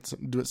can do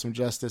it some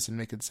justice and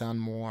make it sound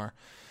more,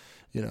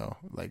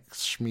 like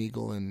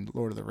Schmeagol and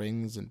Lord of the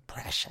Rings and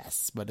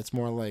precious, but it's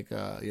more like,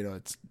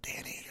 it's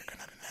Danny, you're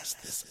gonna mess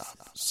this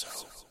up so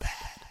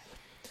bad,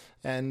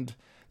 and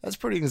that's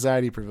pretty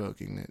anxiety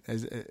provoking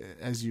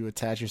as you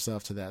attach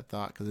yourself to that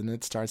thought, because then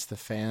it starts to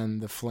fan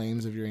the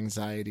flames of your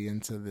anxiety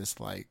into this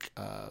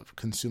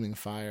consuming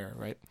fire,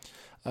 right?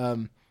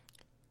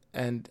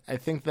 And I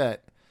think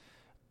that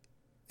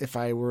if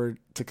I were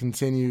to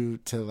continue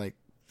to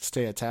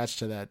stay attached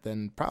to that,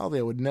 then probably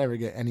I would never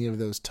get any of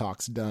those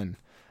talks done.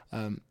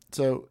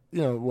 So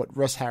what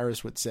Russ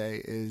Harris would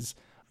say is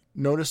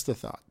notice the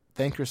thought.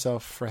 Thank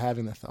yourself for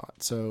having the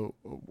thought. So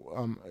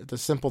the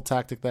simple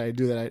tactic that I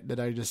do that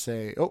I just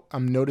say, oh,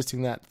 I'm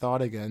noticing that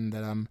thought again,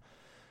 that I'm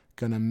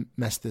going to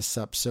mess this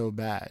up so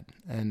bad.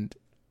 And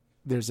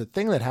there's a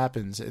thing that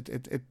happens.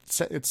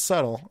 It's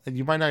subtle, and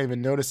you might not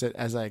even notice it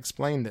as I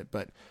explained it,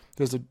 but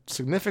there's a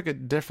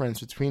significant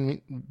difference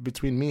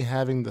between me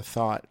having the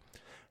thought,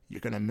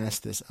 you're going to mess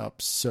this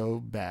up so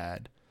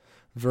bad,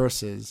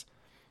 versus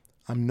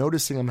I'm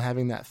noticing I'm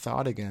having that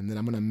thought again, that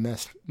I'm going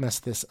to mess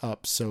this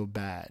up so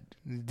bad.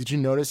 Did you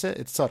notice it?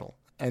 It's subtle.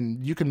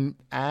 And you can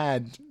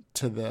add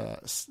to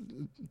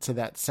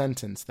that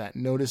sentence, that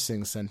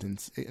noticing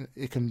sentence,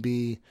 it can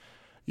be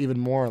even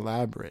more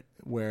elaborate,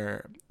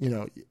 where,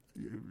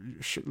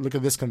 look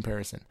at this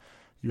comparison.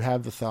 You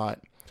have the thought,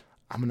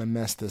 I'm going to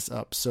mess this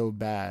up so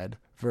bad,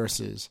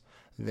 versus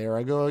there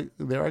I go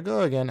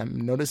again.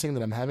 I'm noticing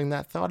that I'm having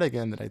that thought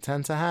again that I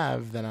tend to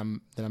have, that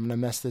I'm going to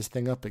mess this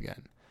thing up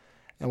again.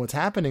 And what's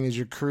happening is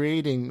you're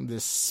creating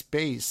this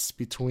space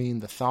between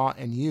the thought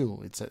and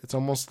you. It's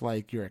almost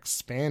like you're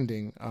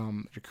expanding.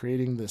 You're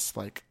creating this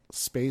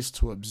space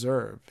to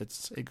observe.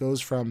 It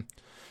goes from,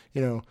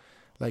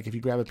 if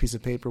you grab a piece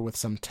of paper with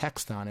some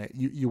text on it,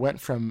 you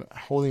went from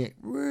holding it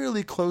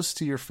really close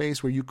to your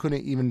face where you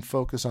couldn't even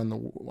focus on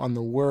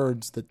the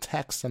words, the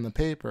text on the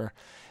paper,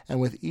 and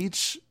with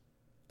each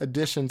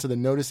addition to the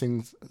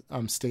noticing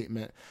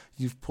statement,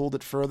 you've pulled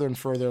it further and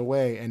further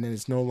away, and then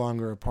it's no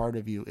longer a part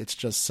of you. It's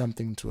just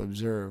something to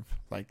observe,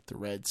 like the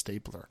red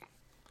stapler.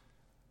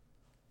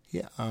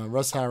 Yeah,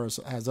 Russ Harris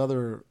has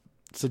other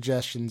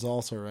suggestions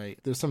also, right?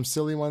 There's some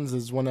silly ones.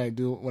 There's one I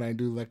do when I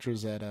do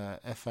lectures at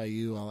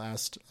FIU. I'll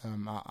ask.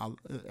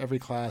 Every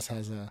class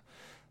has an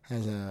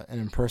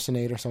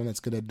impersonator, someone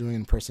that's good at doing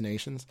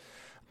impersonations.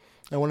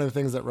 And one of the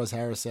things that Russ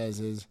Harris says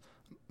is,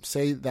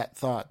 say that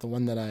thought, the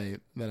one that I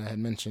had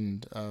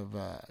mentioned of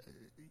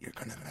you're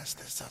gonna mess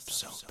this up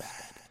so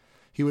bad.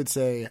 He would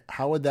say,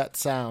 how would that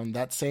sound?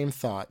 That same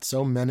thought,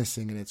 so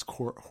menacing in its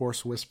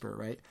hoarse whisper,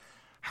 right?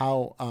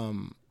 How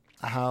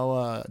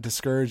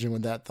discouraging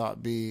would that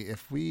thought be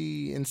if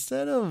we,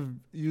 instead of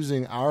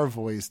using our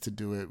voice to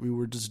do it, we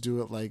would just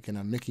do it like in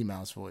a Mickey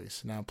Mouse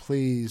voice. Now,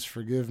 please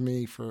forgive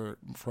me for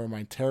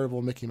my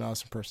terrible Mickey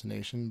Mouse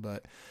impersonation,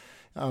 but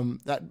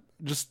that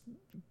just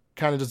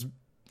kind of just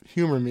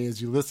humor me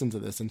as you listen to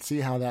this and see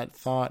how that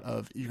thought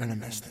of you're going to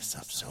mess this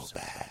up so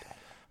bad,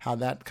 how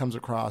that comes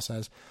across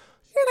as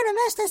you're going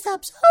to mess this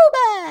up so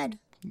bad.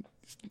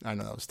 I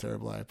know that was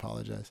terrible. I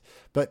apologize.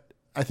 But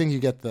I think you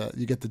get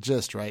the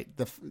gist, right?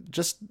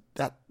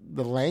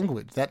 The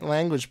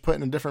language put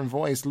in a different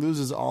voice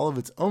loses all of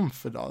its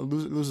oomph. It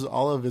loses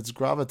all of its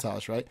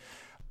gravitas, right?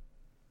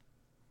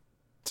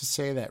 To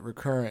say that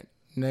recurrent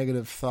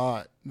negative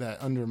thought that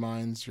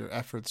undermines your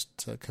efforts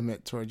to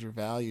commit towards your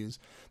values,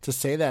 to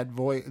say that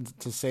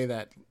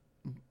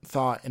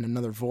thought in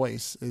another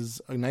voice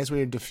is a nice way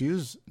to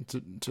diffuse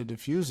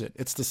it.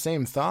 It's the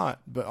same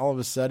thought, but all of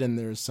a sudden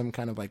there's some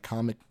kind of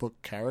comic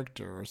book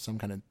character or some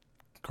kind of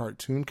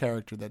cartoon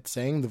character that's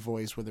saying the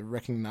voice with a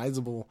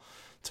recognizable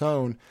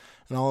tone,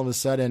 and all of a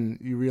sudden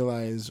you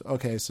realize,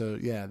 okay, so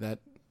yeah, that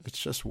it's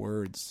just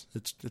words.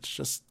 It's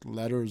just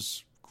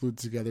letters glued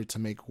together to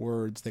make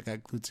words that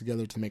got glued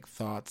together to make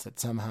thoughts that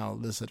somehow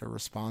elicit a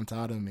response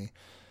out of me.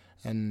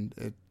 And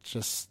it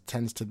just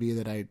tends to be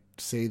that I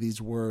say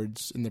these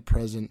words in the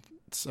presence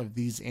of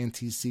these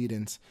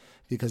antecedents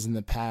because in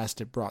the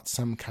past it brought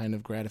some kind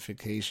of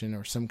gratification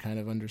or some kind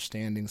of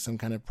understanding, some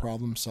kind of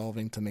problem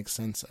solving to make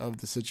sense of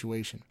the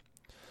situation.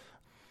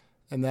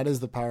 And that is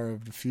the power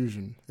of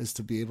diffusion, is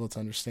to be able to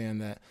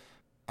understand that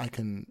I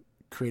can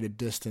create a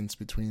distance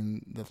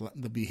between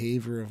the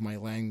behavior of my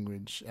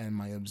language and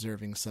my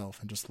observing self,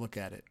 and just look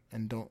at it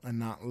and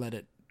not let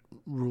it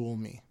rule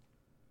me.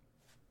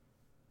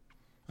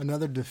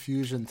 Another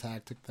diffusion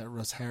tactic that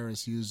Russ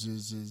Harris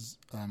uses is,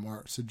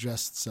 or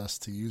suggests us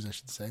to use, I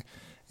should say,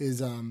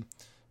 is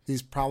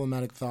these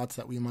problematic thoughts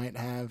that we might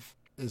have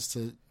is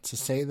to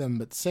say them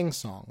but sing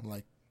song,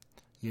 like,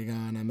 you're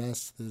gonna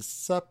mess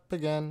this up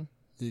again,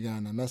 you're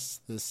gonna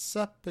mess this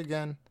up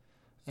again,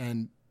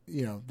 and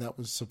that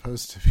was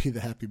supposed to be the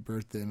happy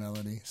birthday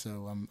melody.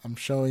 So I'm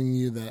showing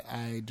you that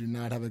I do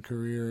not have a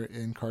career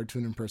in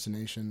cartoon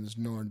impersonations,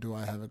 nor do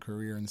I have a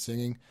career in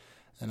singing,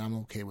 and I'm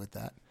okay with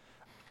that.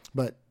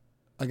 But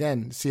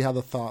again, see how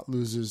the thought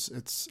loses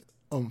its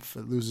oomph,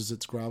 it loses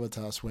its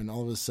gravitas when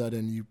all of a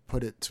sudden you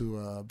put it to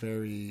a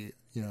very,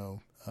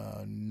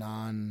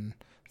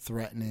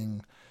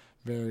 non-threatening,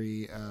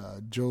 very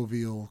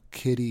jovial,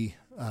 kiddie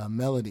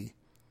melody.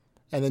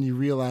 And then you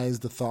realize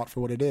the thought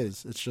for what it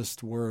is. It's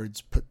just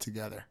words put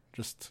together.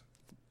 Just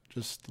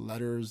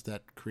letters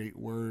that create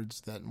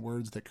words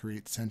that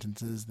create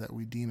sentences that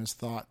we deem as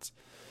thoughts.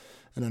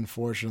 And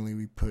unfortunately,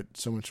 we put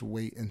so much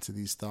weight into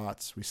these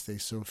thoughts. We stay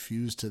so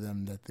fused to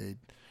them that they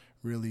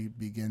really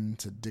begin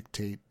to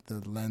dictate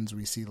the lens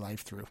we see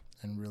life through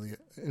and really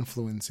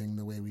influencing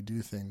the way we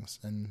do things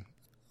and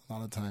a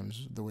lot of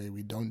times the way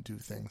we don't do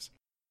things.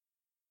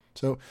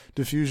 So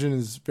diffusion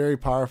is very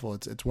powerful.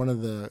 It's one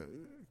of the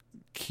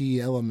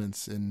key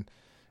elements in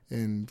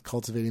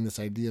cultivating this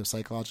idea of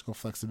psychological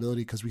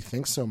flexibility because we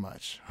think so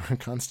much. We're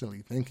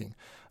constantly thinking.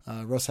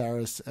 Russ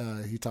Harris,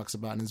 he talks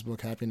about in his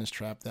book Happiness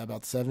Trap that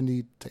about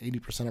 70 to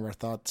 80% of our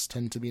thoughts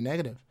tend to be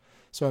negative.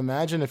 So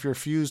imagine if you're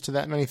fused to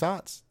that many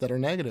thoughts that are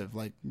negative.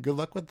 Like, good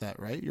luck with that,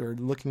 right? You're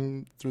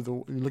looking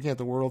at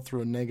the world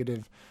through a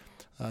negative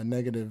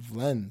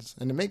lens,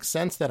 and it makes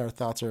sense that our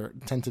thoughts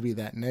tend to be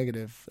that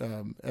negative.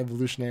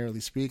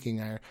 Evolutionarily speaking,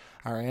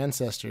 our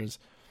ancestors,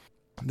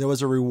 there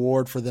was a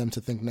reward for them to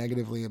think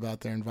negatively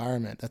about their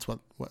environment. That's what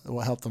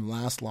helped them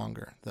last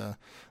longer.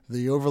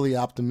 The overly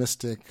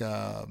optimistic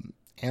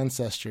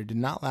ancestor did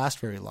not last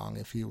very long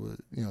if he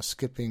was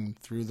skipping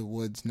through the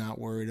woods, not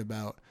worried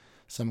about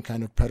some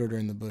kind of predator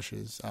in the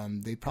bushes.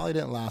 They probably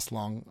didn't last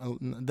long,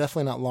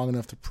 definitely not long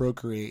enough to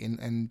procreate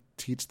and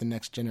teach the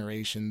next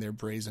generation their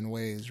brazen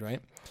ways,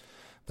 right?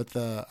 But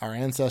our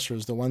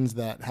ancestors, the ones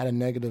that had a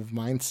negative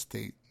mind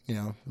state,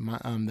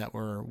 that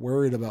were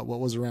worried about what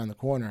was around the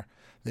corner,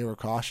 they were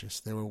cautious,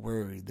 they were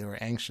worried, they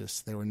were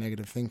anxious, they were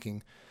negative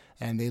thinking,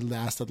 and they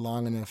lasted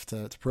long enough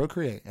to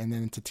procreate and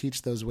then to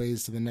teach those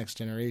ways to the next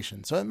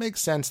generation. So it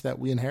makes sense that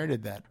we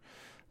inherited that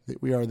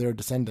we are their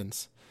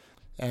descendants.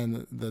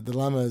 And the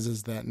dilemma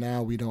is that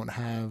now we don't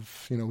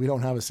have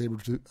a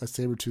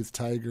saber-toothed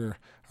tiger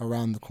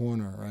around the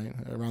corner, right?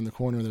 Around the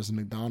corner there's a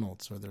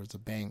McDonald's or there's a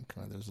bank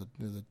or there's a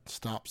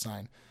stop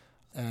sign,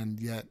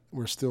 and yet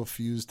we're still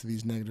fused to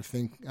these negative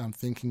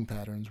thinking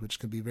patterns, which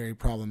can be very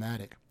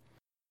problematic.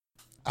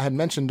 I had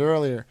mentioned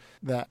earlier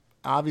that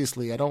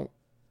obviously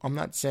I'm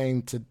not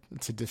saying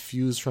to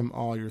diffuse from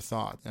all your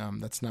thoughts.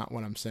 That's not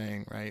what I'm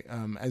saying, right?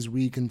 As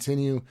we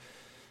continue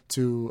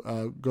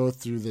to go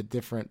through the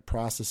different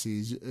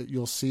processes,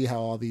 you'll see how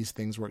all these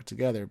things work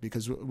together,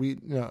 because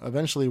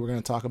eventually we're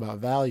going to talk about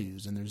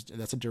values, and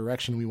that's a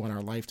direction we want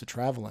our life to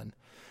travel in.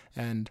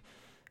 And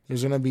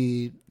there's going to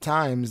be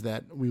times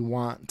that we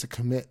want to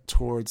commit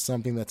towards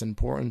something that's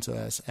important to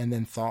us, and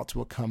then thoughts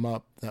will come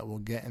up that will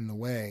get in the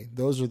way.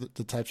 Those are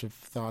the types of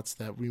thoughts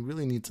that we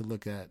really need to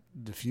look at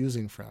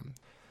diffusing from.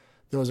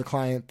 There was a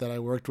client that I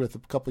worked with a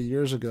couple of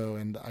years ago,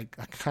 and I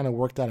kind of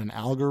worked out an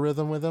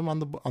algorithm with him on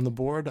the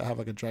board. I have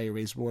like a dry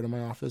erase board in my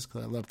office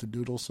because I love to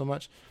doodle so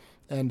much.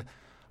 And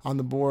on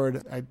the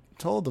board, I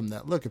told him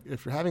that, look,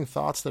 if you're having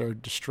thoughts that are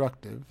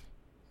destructive,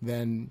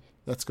 then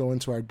let's go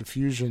into our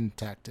diffusion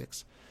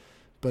tactics.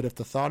 But if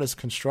the thought is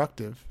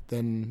constructive,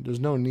 then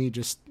there's no need,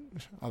 just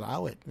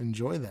allow it,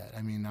 enjoy that.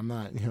 I mean, I'm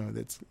not,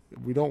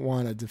 we don't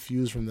want to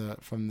diffuse from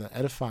the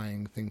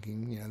edifying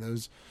thinking.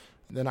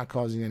 They're not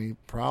causing any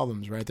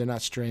problems, right? They're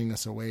not straying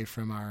us away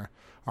from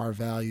our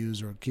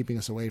values or keeping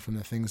us away from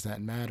the things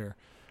that matter.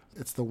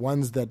 It's the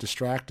ones that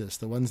distract us,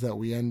 the ones that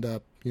we end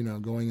up,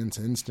 going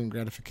into instant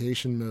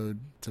gratification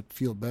mode to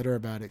feel better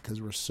about it because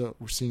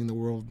we're seeing the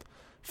world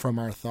from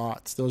our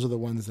thoughts. Those are the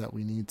ones that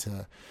we need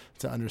to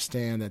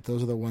understand, that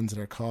those are the ones that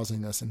are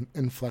causing us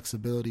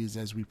inflexibilities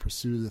as we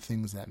pursue the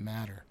things that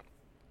matter.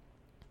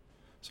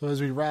 So as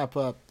we wrap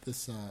up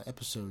this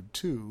episode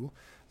 2,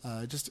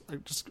 just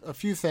a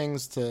few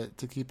things to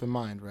keep in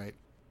mind, right?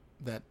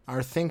 That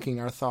our thinking,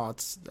 our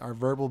thoughts, our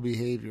verbal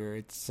behavior,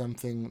 it's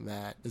something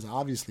that is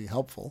obviously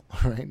helpful,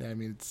 right? I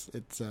mean,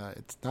 it's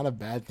not a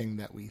bad thing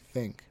that we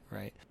think,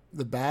 right?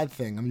 The bad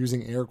thing, I'm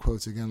using air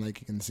quotes again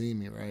like you can see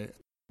me, right?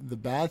 The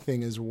bad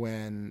thing is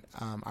when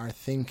our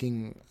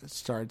thinking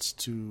starts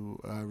to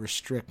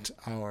restrict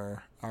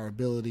our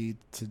ability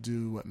to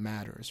do what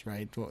matters,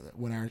 right?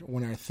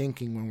 When our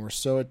thinking, when we're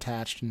so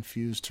attached and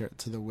fused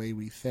to the way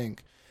we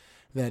think,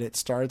 that it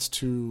starts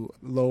to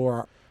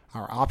lower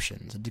our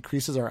options. It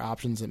decreases our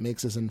options. It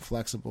makes us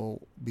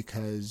inflexible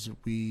because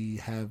we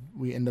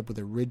end up with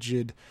a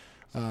rigid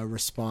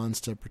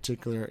response to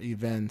particular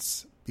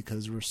events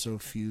because we're so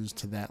fused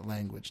to that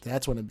language.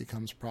 That's when it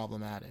becomes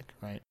problematic,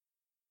 right?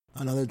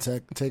 Another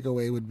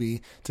takeaway would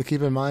be to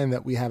keep in mind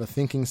that we have a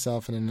thinking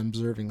self and an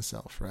observing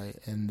self, right?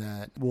 And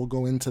that we'll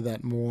go into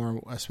that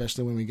more,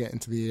 especially when we get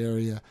into the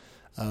area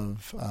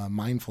of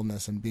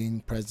mindfulness and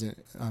being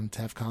present,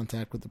 to have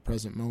contact with the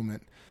present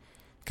moment,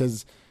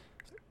 because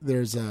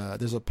there's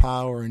a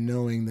power in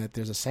knowing that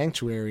there's a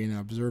sanctuary in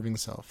observing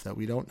self, that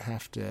we don't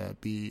have to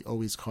be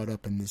always caught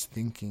up in this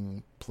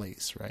thinking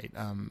place, right?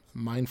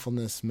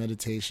 Mindfulness,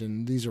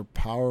 meditation, these are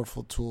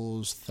powerful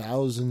tools,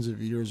 thousands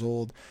of years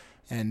old,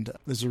 and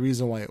there's a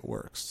reason why it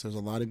works. There's a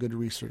lot of good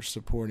research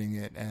supporting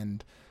it,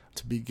 and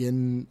to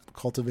begin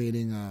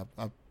cultivating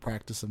a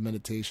practice of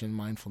meditation,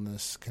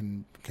 mindfulness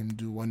can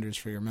do wonders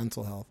for your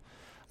mental health.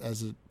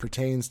 As it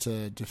pertains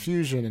to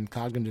diffusion and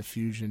cognitive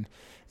fusion,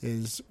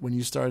 is when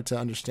you start to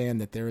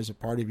understand that there is a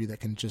part of you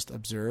that can just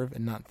observe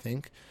and not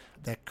think,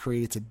 that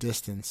creates a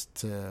distance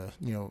to,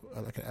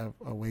 like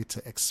a way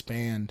to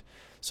expand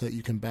so that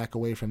you can back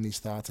away from these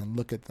thoughts and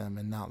look at them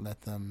and not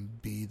let them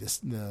be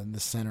the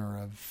center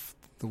of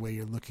the way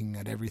you're looking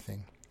at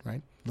everything,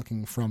 right?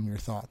 Looking from your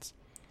thoughts.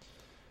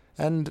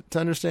 And to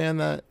understand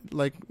that,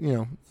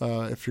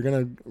 if you're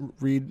going to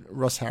read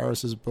Russ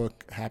Harris's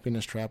book,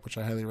 Happiness Trap, which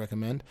I highly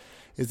recommend,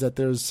 is that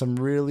there's some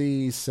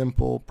really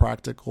simple,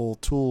 practical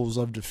tools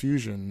of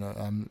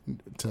diffusion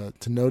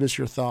to notice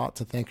your thought,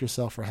 to thank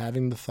yourself for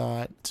having the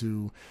thought,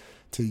 to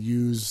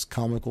use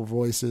comical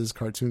voices,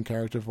 cartoon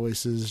character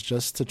voices,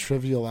 just to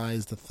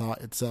trivialize the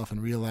thought itself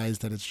and realize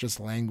that it's just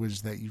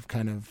language that you've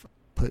kind of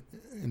put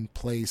in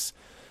place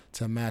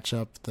to match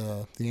up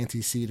the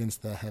antecedents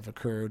that have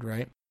occurred,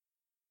 right?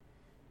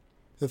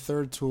 The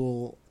third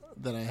tool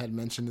that I had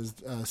mentioned is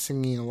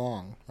singing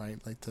along, right?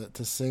 Like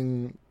to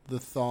sing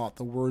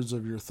the words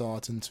of your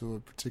thoughts into a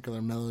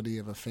particular melody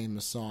of a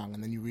famous song,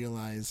 and then you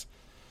realize,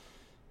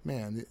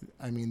 man,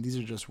 these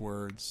are just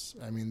words.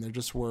 they're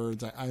just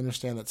words. I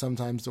understand that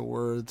sometimes the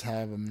words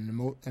have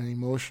an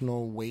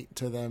emotional weight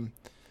to them,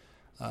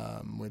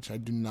 which I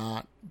do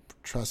not,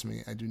 trust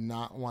me, I do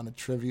not want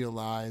to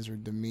trivialize or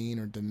demean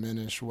or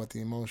diminish what the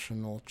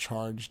emotional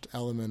charged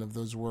element of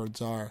those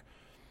words are.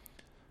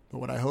 But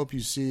what I hope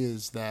you see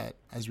is that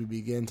as we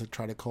begin to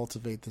try to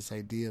cultivate this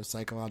idea of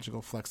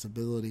psychological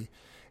flexibility,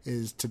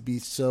 is to be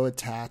so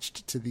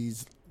attached to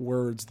these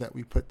words that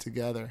we put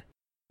together,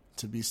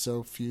 to be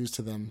so fused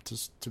to them,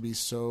 to be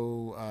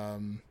so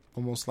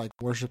almost like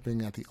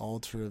worshiping at the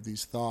altar of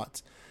these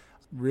thoughts,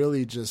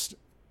 really just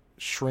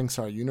shrinks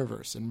our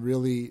universe and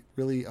really,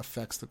 really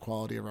affects the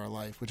quality of our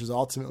life, which is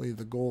ultimately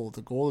the goal.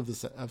 The goal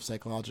of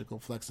psychological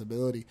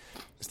flexibility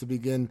is to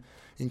begin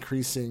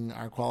increasing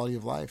our quality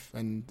of life,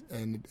 and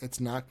it's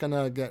not going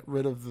to get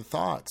rid of the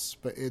thoughts,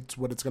 but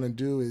what it's going to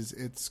do is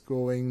it's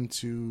going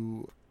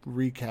to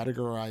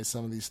recategorize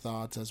some of these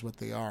thoughts as what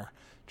they are,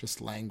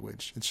 just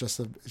language. It's just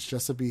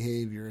a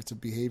behavior. It's a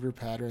behavior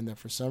pattern that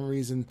for some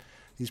reason,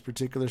 these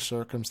particular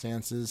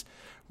circumstances,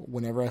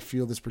 whenever I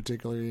feel this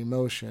particular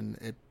emotion,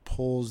 it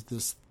pulls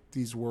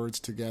these words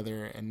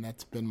together, and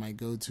that's been my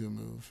go-to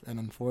move. And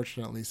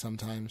unfortunately,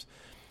 sometimes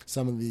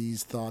some of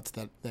these thoughts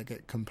that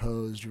get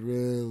composed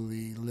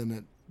really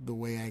limit the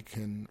way I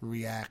can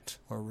react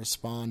or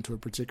respond to a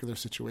particular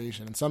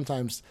situation. And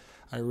sometimes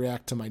I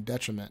react to my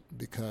detriment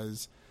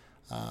because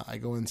I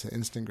go into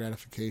instant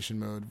gratification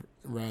mode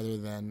rather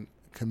than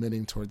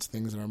committing towards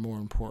things that are more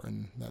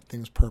important, that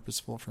things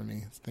purposeful for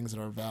me, things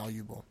that are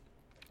valuable.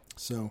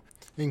 So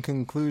in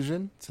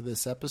conclusion to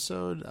this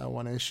episode, I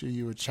want to issue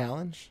you a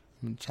challenge.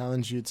 I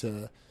challenge you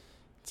to,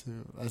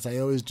 as I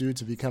always do,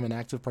 to become an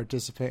active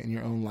participant in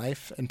your own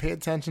life and pay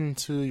attention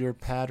to your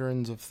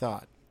patterns of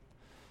thought.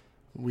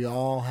 We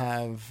all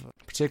have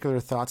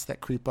particular thoughts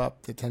that creep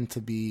up. They tend to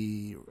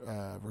be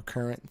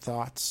recurrent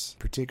thoughts,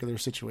 particular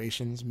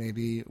situations,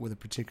 maybe with a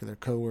particular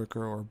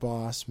coworker or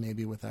boss,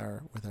 maybe with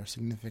our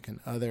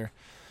significant other,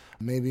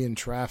 maybe in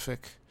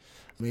traffic,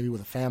 maybe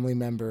with a family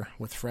member,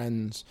 with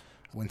friends,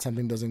 when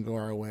something doesn't go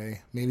our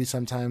way, maybe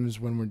sometimes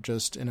when we're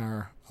just in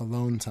our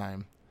alone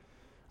time.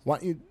 I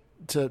want you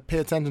to pay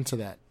attention to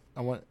that.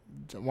 I want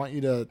you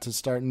to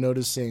start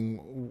noticing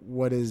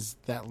what is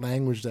that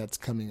language that's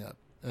coming up.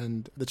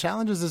 And the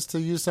challenge is to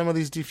use some of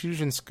these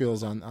diffusion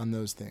skills on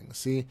those things.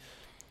 See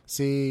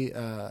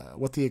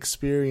what the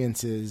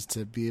experience is,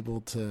 to be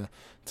able to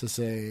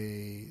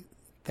say,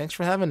 thanks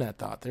for having that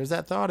thought. There's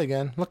that thought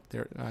again. Look,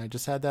 there, I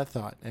just had that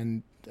thought.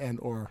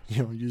 Or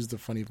use the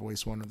funny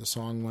voice one or the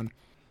song one.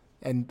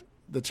 And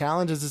the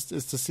challenge is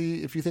to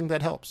see if you think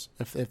that helps.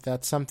 If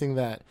that's something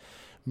that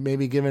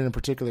maybe given a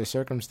particular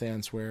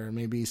circumstance where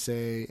maybe,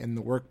 say, in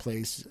the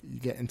workplace,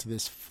 you get into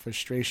this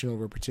frustration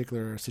over a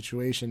particular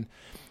situation,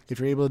 if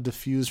you're able to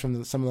diffuse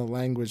from some of the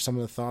language, some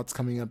of the thoughts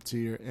coming up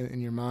to in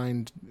your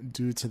mind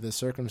due to the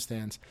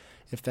circumstance,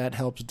 if that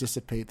helps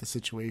dissipate the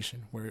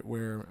situation,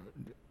 where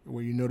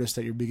you notice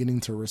that you're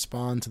beginning to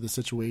respond to the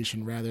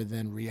situation rather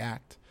than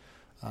react.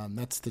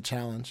 That's the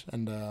challenge,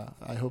 and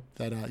I hope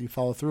that you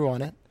follow through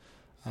on it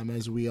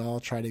as we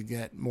all try to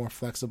get more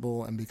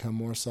flexible and become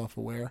more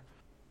self-aware.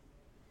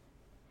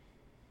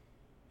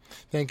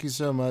 Thank you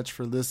so much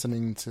for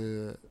listening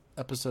to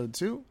episode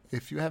 2.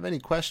 If you have any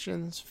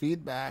questions,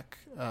 feedback,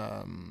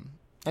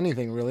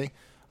 anything really,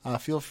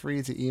 feel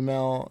free to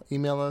email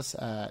us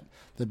at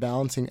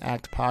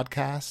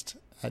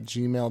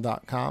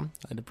thebalancingactpodcast@gmail.com.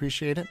 I'd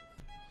appreciate it.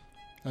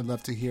 I'd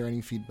love to hear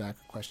any feedback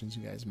or questions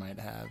you guys might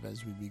have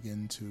as we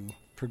begin to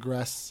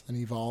progress and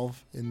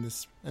evolve in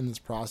this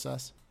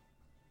process.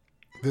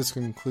 This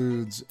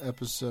concludes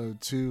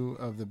episode 2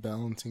 of the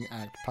Balancing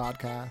Act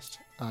podcast.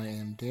 I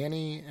am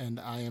Danny, and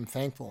I am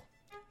thankful.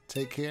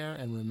 Take care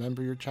and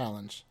remember your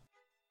challenge.